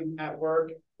realism at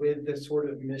work with the sort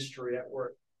of mystery at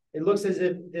work. It looks as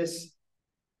if this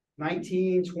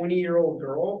 19, 20-year-old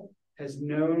girl has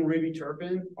known Ruby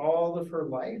Turpin all of her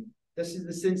life. This is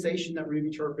the sensation that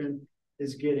Ruby Turpin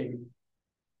is getting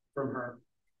from her.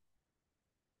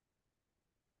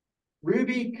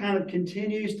 Ruby kind of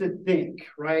continues to think,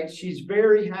 right? She's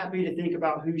very happy to think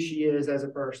about who she is as a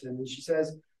person. And she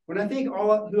says, when I think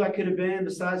all who I could have been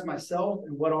besides myself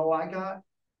and what all I got,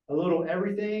 a little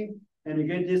everything and a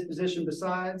good disposition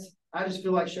besides, I just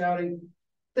feel like shouting,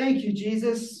 "Thank you,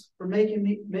 Jesus, for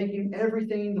making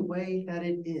everything the way that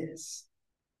it is."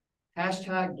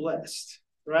 Hashtag blessed,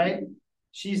 right?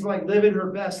 She's like living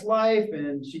her best life,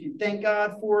 and she can thank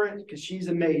God for it because she's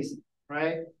amazing,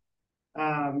 right?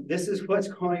 This is what's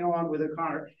going on with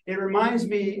O'Connor. It reminds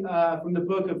me from the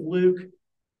book of Luke,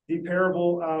 the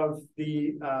parable of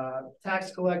the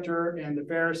tax collector and the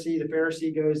Pharisee. The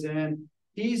Pharisee goes in.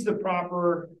 He's the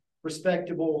proper,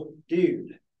 respectable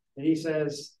dude. And he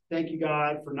says, "Thank you,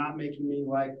 God, for not making me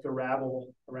like the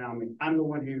rabble around me. I'm the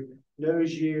one who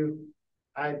knows you.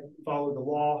 I follow the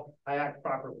law. I act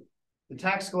properly." The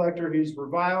tax collector, who's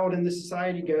reviled in the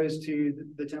society, goes to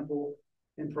the temple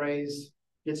and prays,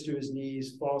 gets to his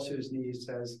knees, falls to his knees,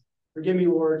 says, "Forgive me,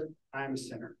 Lord, I am a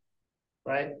sinner."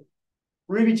 Right?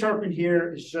 Ruby Turpin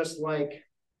here is just like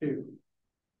who?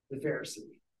 The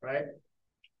Pharisee, right?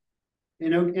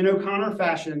 In O'Connor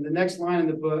fashion, the next line in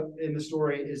the book, in the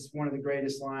story, is one of the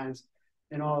greatest lines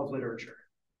in all of literature.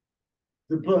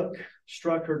 The book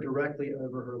struck her directly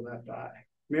over her left eye.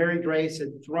 Mary Grace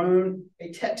had thrown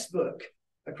a textbook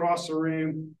across the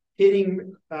room,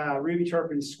 hitting Ruby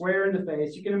Turpin square in the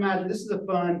face. You can imagine this is a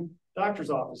fun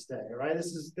doctor's office day, right?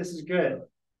 This is good,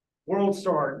 world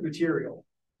star material.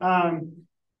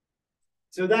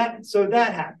 So that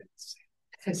happens.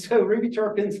 And so Ruby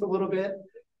Turpin's a little bit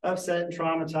upset and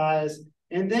traumatized.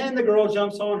 And then the girl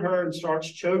jumps on her and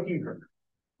starts choking her.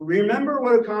 Remember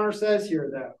what O'Connor says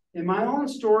here, though. In my own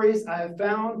stories, I have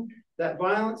found that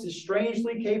violence is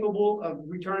strangely capable of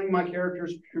returning my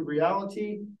characters to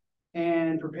reality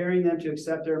and preparing them to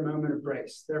accept their moment of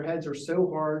grace. Their heads are so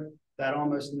hard that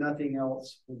almost nothing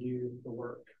else will do the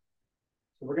work.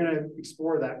 So we're going to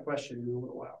explore that question in a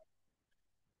little while.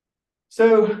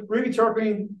 So Ruby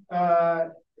Turpin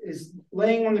is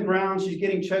laying on the ground. She's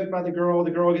getting choked by the girl.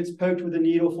 The girl gets poked with a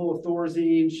needle full of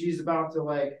Thorazine. She's about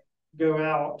to go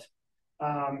out.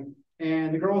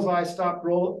 And the girl's eyes stop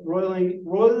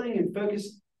roiling and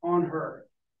focus on her.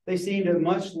 They seemed a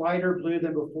much lighter blue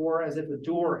than before, as if a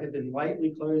door had been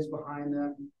lightly closed behind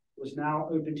them, was now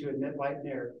open to admit light and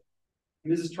air.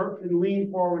 Mrs. Turpin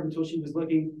leaned forward until she was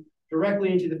looking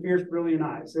directly into the fierce, brilliant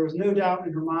eyes. There was no doubt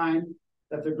in her mind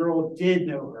that the girl did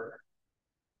know her.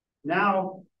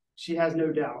 Now she has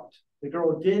no doubt. The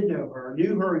girl did know her,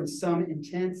 knew her in some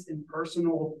intense and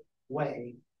personal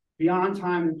way, beyond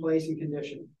time and place and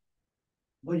condition.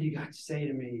 What do you got to say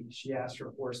to me? She asked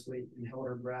her hoarsely and held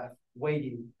her breath,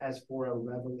 waiting as for a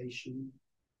revelation.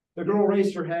 The girl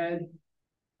raised her head,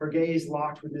 her gaze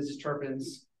locked with Mrs.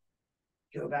 Turpin's.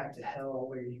 Go back to hell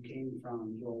where you came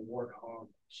from, you old warthog,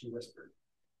 she whispered.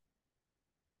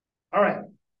 All right.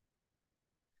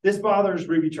 This bothers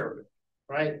Ruby Turpin,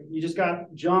 right? You just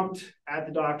got jumped at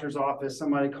the doctor's office.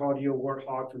 Somebody called you a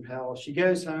warthog from hell. She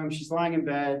goes home. She's lying in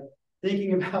bed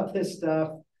thinking about this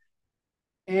stuff.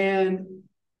 And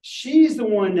she's the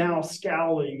one now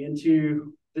scowling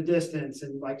into the distance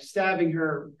and like stabbing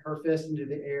her fist into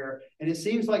the air. And it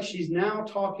seems like she's now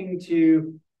talking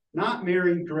to not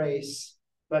Mary Grace,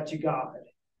 but to God.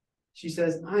 She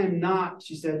says, I am not,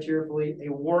 she said cheerfully, a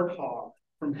warthog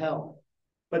from hell.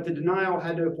 But the denial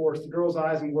had no force. The girl's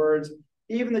eyes and words,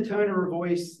 even the tone of her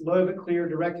voice, low but clear,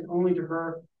 directed only to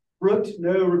her, brooked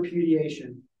no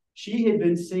repudiation. She had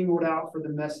been singled out for the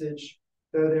message,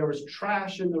 though there was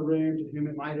trash in the room to whom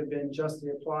it might have been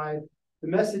justly applied. The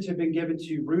message had been given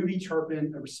to Ruby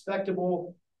Turpin, a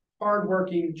respectable,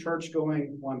 hardworking,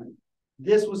 church-going woman.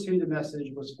 This was who the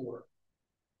message was for.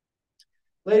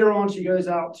 Later on, she goes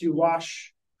out to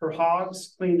wash her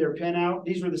hogs, clean their pen out.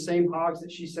 These were the same hogs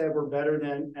that she said were better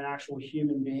than an actual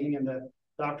human being in the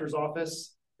doctor's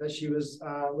office that she was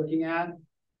looking at.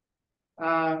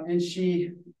 And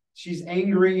she's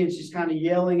angry and she's kind of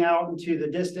yelling out into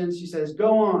the distance. She says,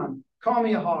 go on, call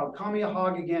me a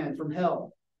hog again from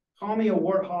hell. Call me a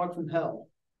warthog from hell.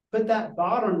 Put that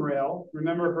bottom rail,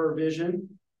 remember her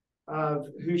vision of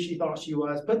who she thought she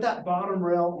was, put that bottom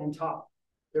rail on top.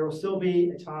 There will still be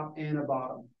a top and a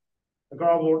bottom. A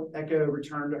garbled echo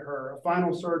returned to her. A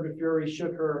final surge of fury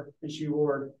shook her, and she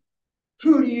roared,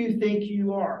 who do you think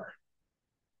you are?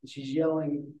 And she's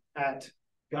yelling at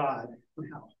God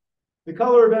now. The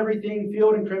color of everything,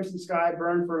 field and crimson sky,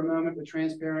 burned for a moment with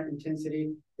transparent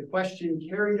intensity. The question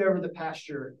carried over the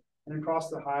pasture and across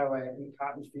the highway and the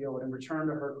cotton field and returned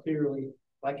to her clearly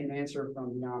like an answer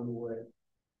from beyond the wood.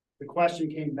 The question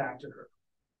came back to her.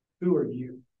 Who are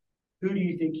you? Who do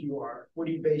you think you are? What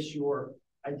do you base your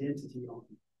identity on?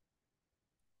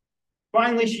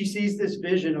 Finally, she sees this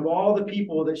vision of all the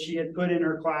people that she had put in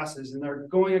her classes, and they're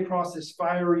going across this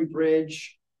fiery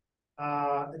bridge.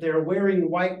 They're wearing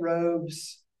white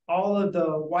robes. All of the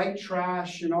white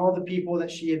trash and all the people that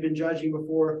she had been judging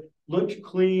before looked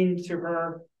clean to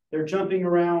her. They're jumping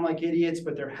around like idiots,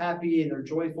 but they're happy and they're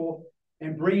joyful.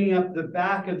 And bringing up the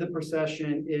back of the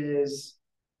procession is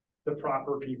the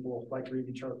proper people like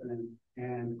Ruby Turpin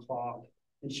and Claude.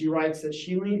 And she writes that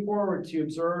she leaned forward to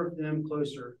observe them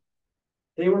closer.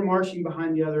 They were marching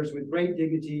behind the others with great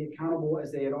dignity, accountable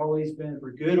as they had always been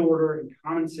for good order and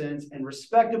common sense and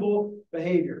respectable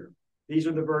behavior. These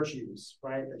are the virtues,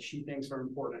 right, that she thinks are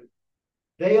important.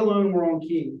 They alone were on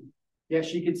key, yet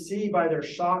she could see by their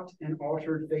shocked and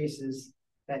altered faces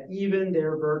that even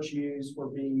their virtues were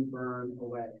being burned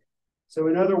away. So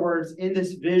in other words, in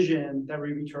this vision that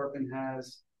Ruby Turpin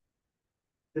has,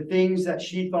 the things that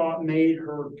she thought made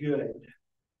her good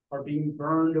are being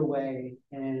burned away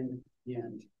in the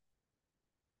end.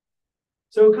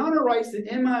 So O'Connor writes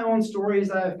that in my own stories,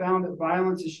 I have found that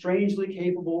violence is strangely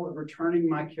capable of returning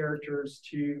my characters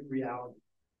to reality.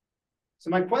 So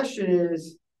my question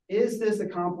is this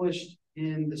accomplished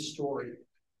in the story?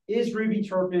 Is Ruby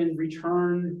Turpin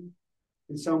returned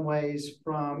in some ways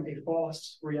from a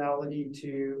false reality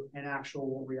to an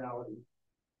actual reality?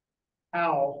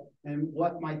 How and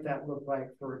what might that look like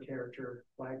for a character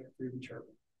like Ruby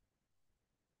Turpin?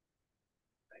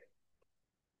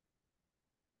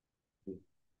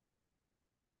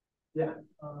 Yeah.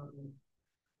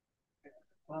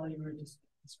 While you were just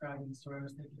describing the story, I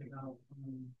was thinking about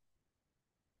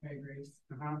Mary Grace,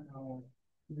 how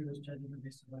he was judging her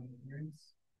based on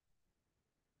appearance.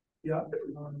 Yeah.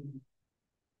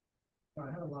 So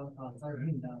I have a lot of thoughts. I wrote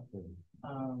them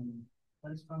down. I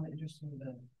just found it interesting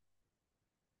that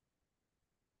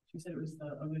she said it was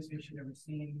the ugliest face she'd ever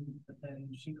seen, but then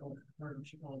she called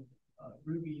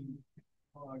Ruby.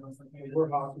 Oh, I was like, maybe We're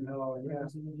talking about, yeah.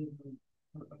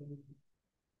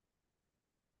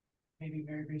 Maybe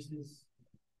Mary Grace's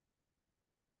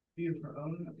view of her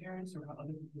own appearance or how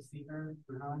other people see her,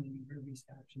 and Ruby's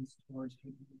actions towards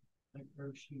people like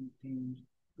her she deemed.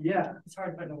 Yeah. It's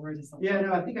hard to put into words. Yeah,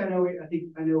 no, I think I know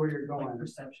where you're going. Like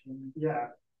perception. Yeah.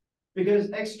 Because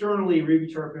externally,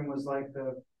 Ruby Turpin was like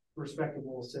the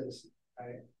respectable citizen,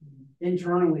 right? Mm-hmm.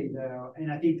 Internally, though,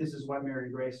 and I think this is what Mary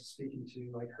Grace is speaking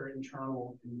to, like her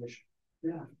internal condition.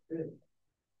 Yeah, good.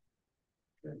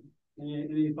 Good.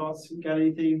 Any thoughts? Got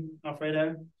anything,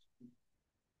 Alfredo?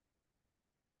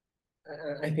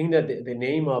 I think that the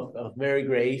name of Mary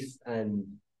Grace and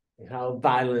how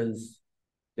violence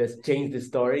just changed the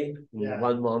story in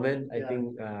one moment. I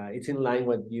think it's in line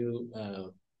what you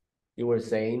were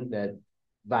saying, that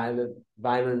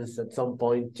violence at some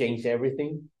point changed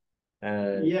everything.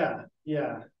 Yeah.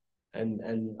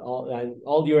 And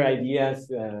all your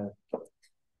ideas,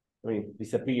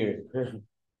 disappear.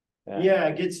 Yeah,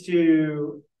 it gets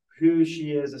to who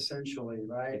she is essentially,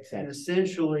 right? Exactly. And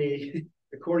essentially,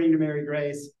 according to Mary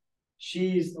Grace,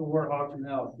 she's the warhawk from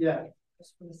hell. Yeah.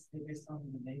 Just for this, based on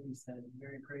the Navy said,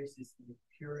 Mary Grace is the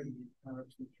purity, the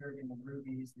purity in the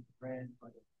rubies, the red,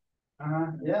 but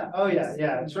yeah. Oh yeah,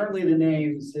 yeah. Certainly the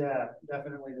names,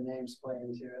 definitely the names play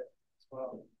into it as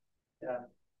well. Yeah.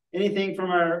 Anything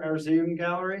from our Zoom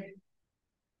gallery?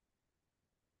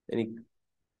 Any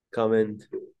comment?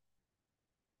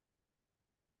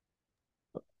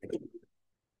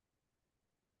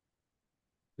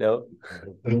 No?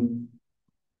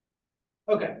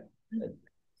 Okay.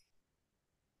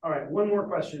 All right, one more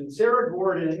question. Sarah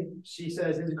Gordon, she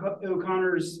says, is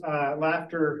O'Connor's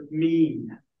laughter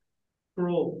mean,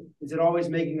 cruel? Is it always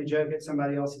making a joke at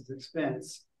somebody else's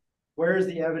expense? Where is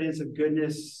the evidence of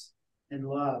goodness and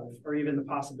love, or even the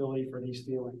possibility for these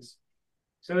feelings?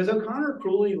 So is O'Connor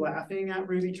cruelly laughing at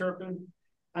Ruby Turpin?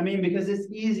 I mean, because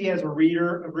it's easy as a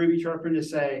reader of Ruby Turpin to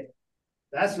say,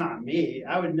 that's not me.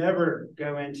 I would never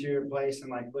go into a place and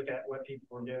like look at what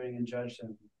people are doing and judge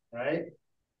them, right?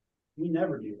 We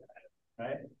never do that,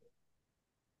 right?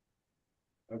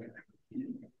 Okay.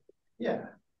 Yeah.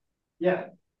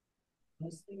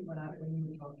 Mostly when you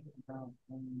were talking about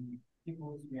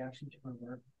people's reaction to her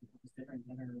work is different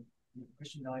than her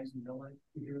Christian values in real life.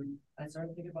 I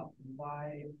started thinking about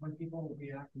why when people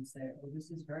react and say, "Oh, this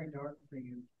is very dark for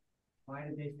you," why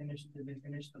did they finish? Did they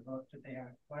finish the book?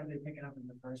 Why did they pick it up in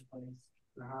the first place?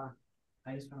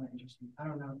 I just found it interesting. I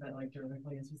don't know if that like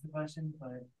directly answers the question,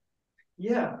 but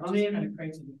yeah, I mean, kind of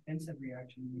creates a defensive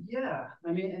reaction. Yeah,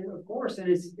 I mean, and of course, and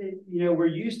we're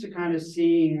used to kind of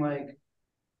seeing like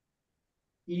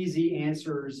easy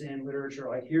answers in literature,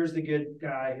 like here's the good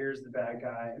guy, here's the bad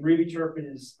guy. And Ruby Turpin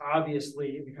is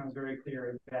obviously, it becomes very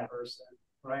clear, a bad person,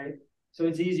 right? So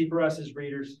it's easy for us as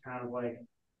readers to kind of like,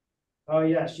 oh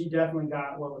yeah, she definitely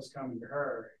got what was coming to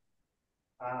her.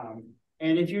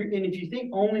 And if you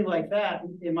think only like that,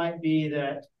 it might be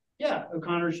that, yeah,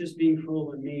 O'Connor's just being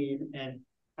cruel and mean and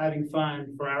having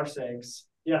fun for our sakes.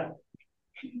 Yeah.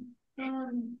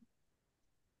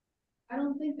 I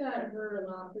don't think that her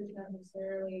laugh is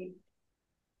necessarily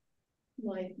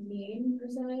like mean per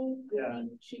se. I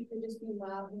think she could just be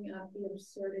laughing at the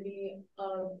absurdity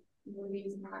of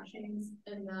Ruby's actions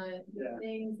and that the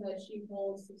things that she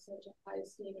holds to such a high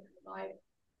esteem in her life,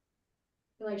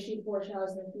 like she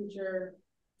foreshadows in the future,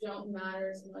 don't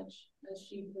matter as much as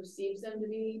she perceives them to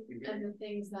be, and the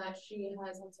things that she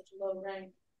has on such a low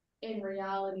rank in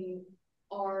reality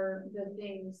are the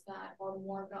things that are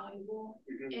more valuable.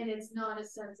 And it's not a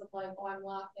sense of like, oh, I'm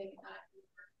laughing at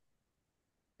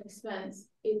your expense.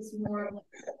 It's more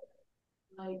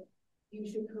like you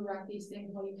should correct these things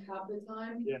while you have the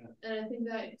time. And I think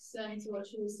that extends to what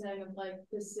she was saying of like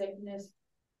the sickness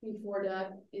before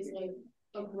death is like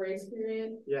a grace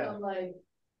period. Of like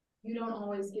you don't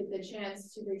always get the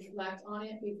chance to reflect on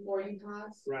it before you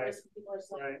pass. Right. Some people are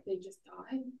just like they just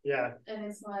die. And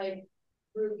it's like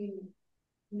Ruby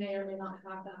may or may not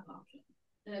have that option.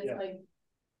 And it's like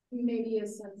maybe a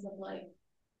sense of like,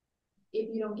 if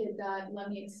you don't get that, let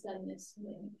me extend this.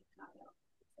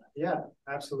 Yeah,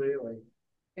 absolutely.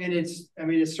 And it's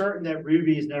certain that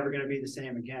Ruby is never going to be the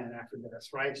same again after this,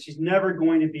 right? She's never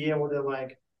going to be able to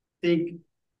like think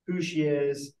who she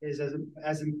is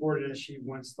as important as she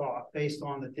once thought based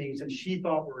on the things that she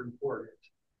thought were important.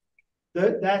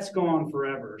 That's gone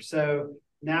forever. So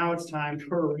now it's time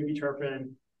for Ruby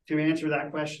Turpin to answer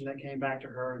that question that came back to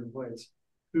her in the woods.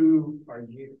 Who are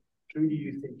you? Who do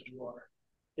you think you are?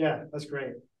 Yeah, that's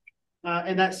great.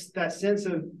 And that's that sense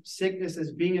of sickness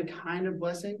as being a kind of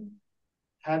blessing,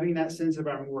 having that sense of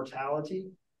our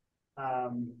mortality,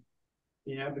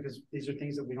 because these are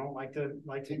things that we don't like to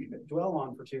dwell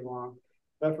on for too long.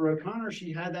 But for O'Connor,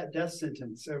 she had that death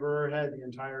sentence over her head the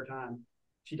entire time.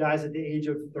 She dies at the age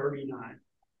of 39,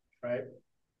 right?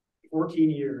 14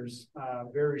 years,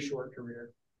 very short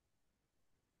career.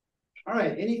 All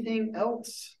right, anything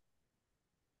else?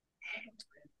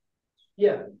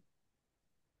 Yeah.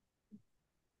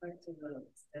 Back to the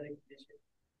aesthetic issue.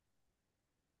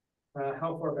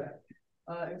 How far back?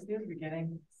 It was near the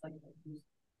beginning. It's like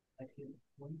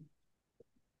one.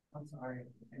 I'm sorry.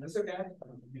 That's okay.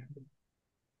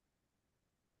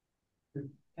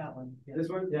 That one. Yeah. This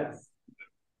one? Yeah.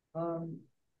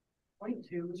 Point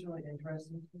two was really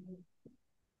interesting to me.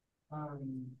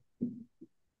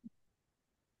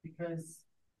 Because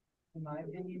in my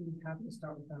opinion, you have to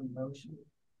start with an emotion.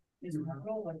 Is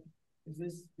capital like is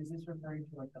this referring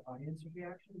to like the audience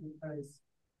reaction? Because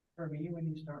for me, when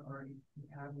you start already, you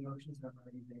have emotions that are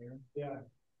already there. Yeah.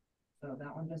 So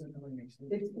that one doesn't really make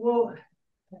sense. Well,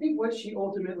 I think what she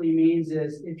ultimately means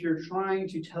is if you're trying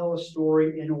to tell a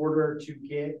story in order to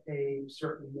get a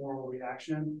certain moral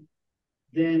reaction,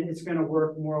 then it's going to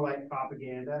work more like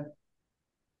propaganda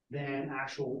than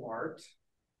actual art.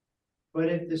 But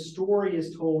if the story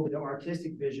is told with the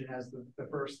artistic vision as the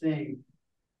first thing,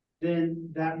 then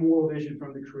that moral vision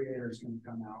from the creator is going to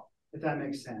come out, if that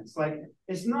makes sense. Like,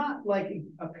 it's not like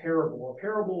a parable. A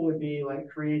parable would be like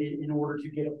created in order to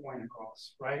get a point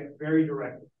across, right? Very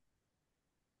directly.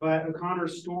 But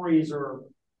O'Connor's stories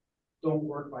don't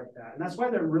work like that. And that's why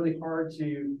they're really hard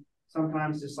to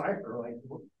sometimes decipher. Like,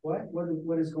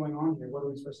 what is going on here? What are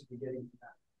we supposed to be getting from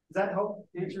that? Does that help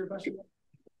answer your question?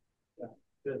 Yeah,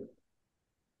 good.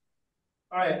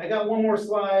 All right, I got one more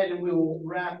slide and we will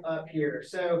wrap up here.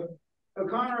 So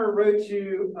O'Connor wrote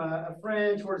to a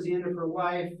friend towards the end of her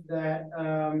life that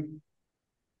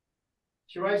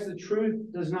she writes, "The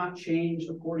truth does not change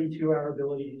according to our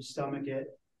ability to stomach it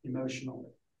emotionally."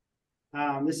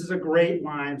 This is a great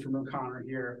line from O'Connor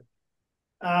here.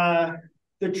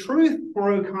 The truth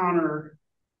for O'Connor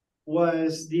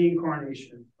was the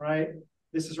incarnation, right?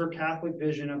 This is her Catholic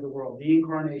vision of the world, the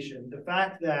incarnation. The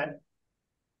fact that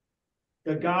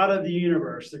the God of the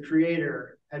universe, the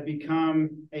creator, had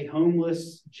become a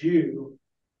homeless Jew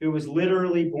who was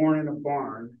literally born in a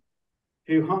barn,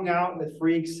 who hung out with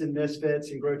freaks and misfits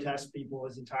and grotesque people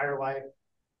his entire life,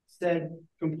 said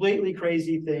completely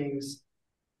crazy things,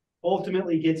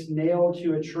 ultimately gets nailed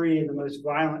to a tree in the most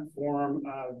violent form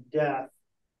of death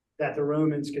that the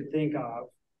Romans could think of.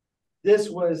 This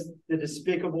was the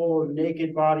despicable,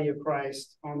 naked body of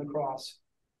Christ on the cross.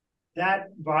 That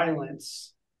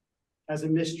violence has a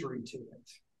mystery to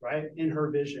it, right, in her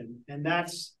vision. And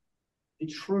that's the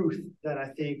truth that I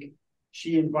think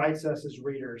she invites us as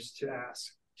readers to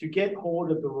ask, to get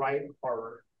hold of the right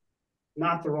horror,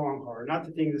 not the wrong horror, not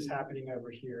the thing that's happening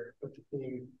over here, but the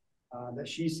thing that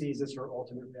she sees as her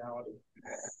ultimate reality.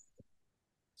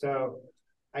 So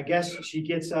I guess she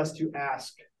gets us to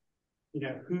ask,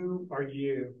 who are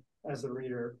you as the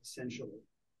reader essentially?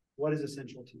 What is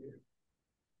essential to you?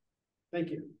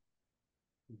 Thank you.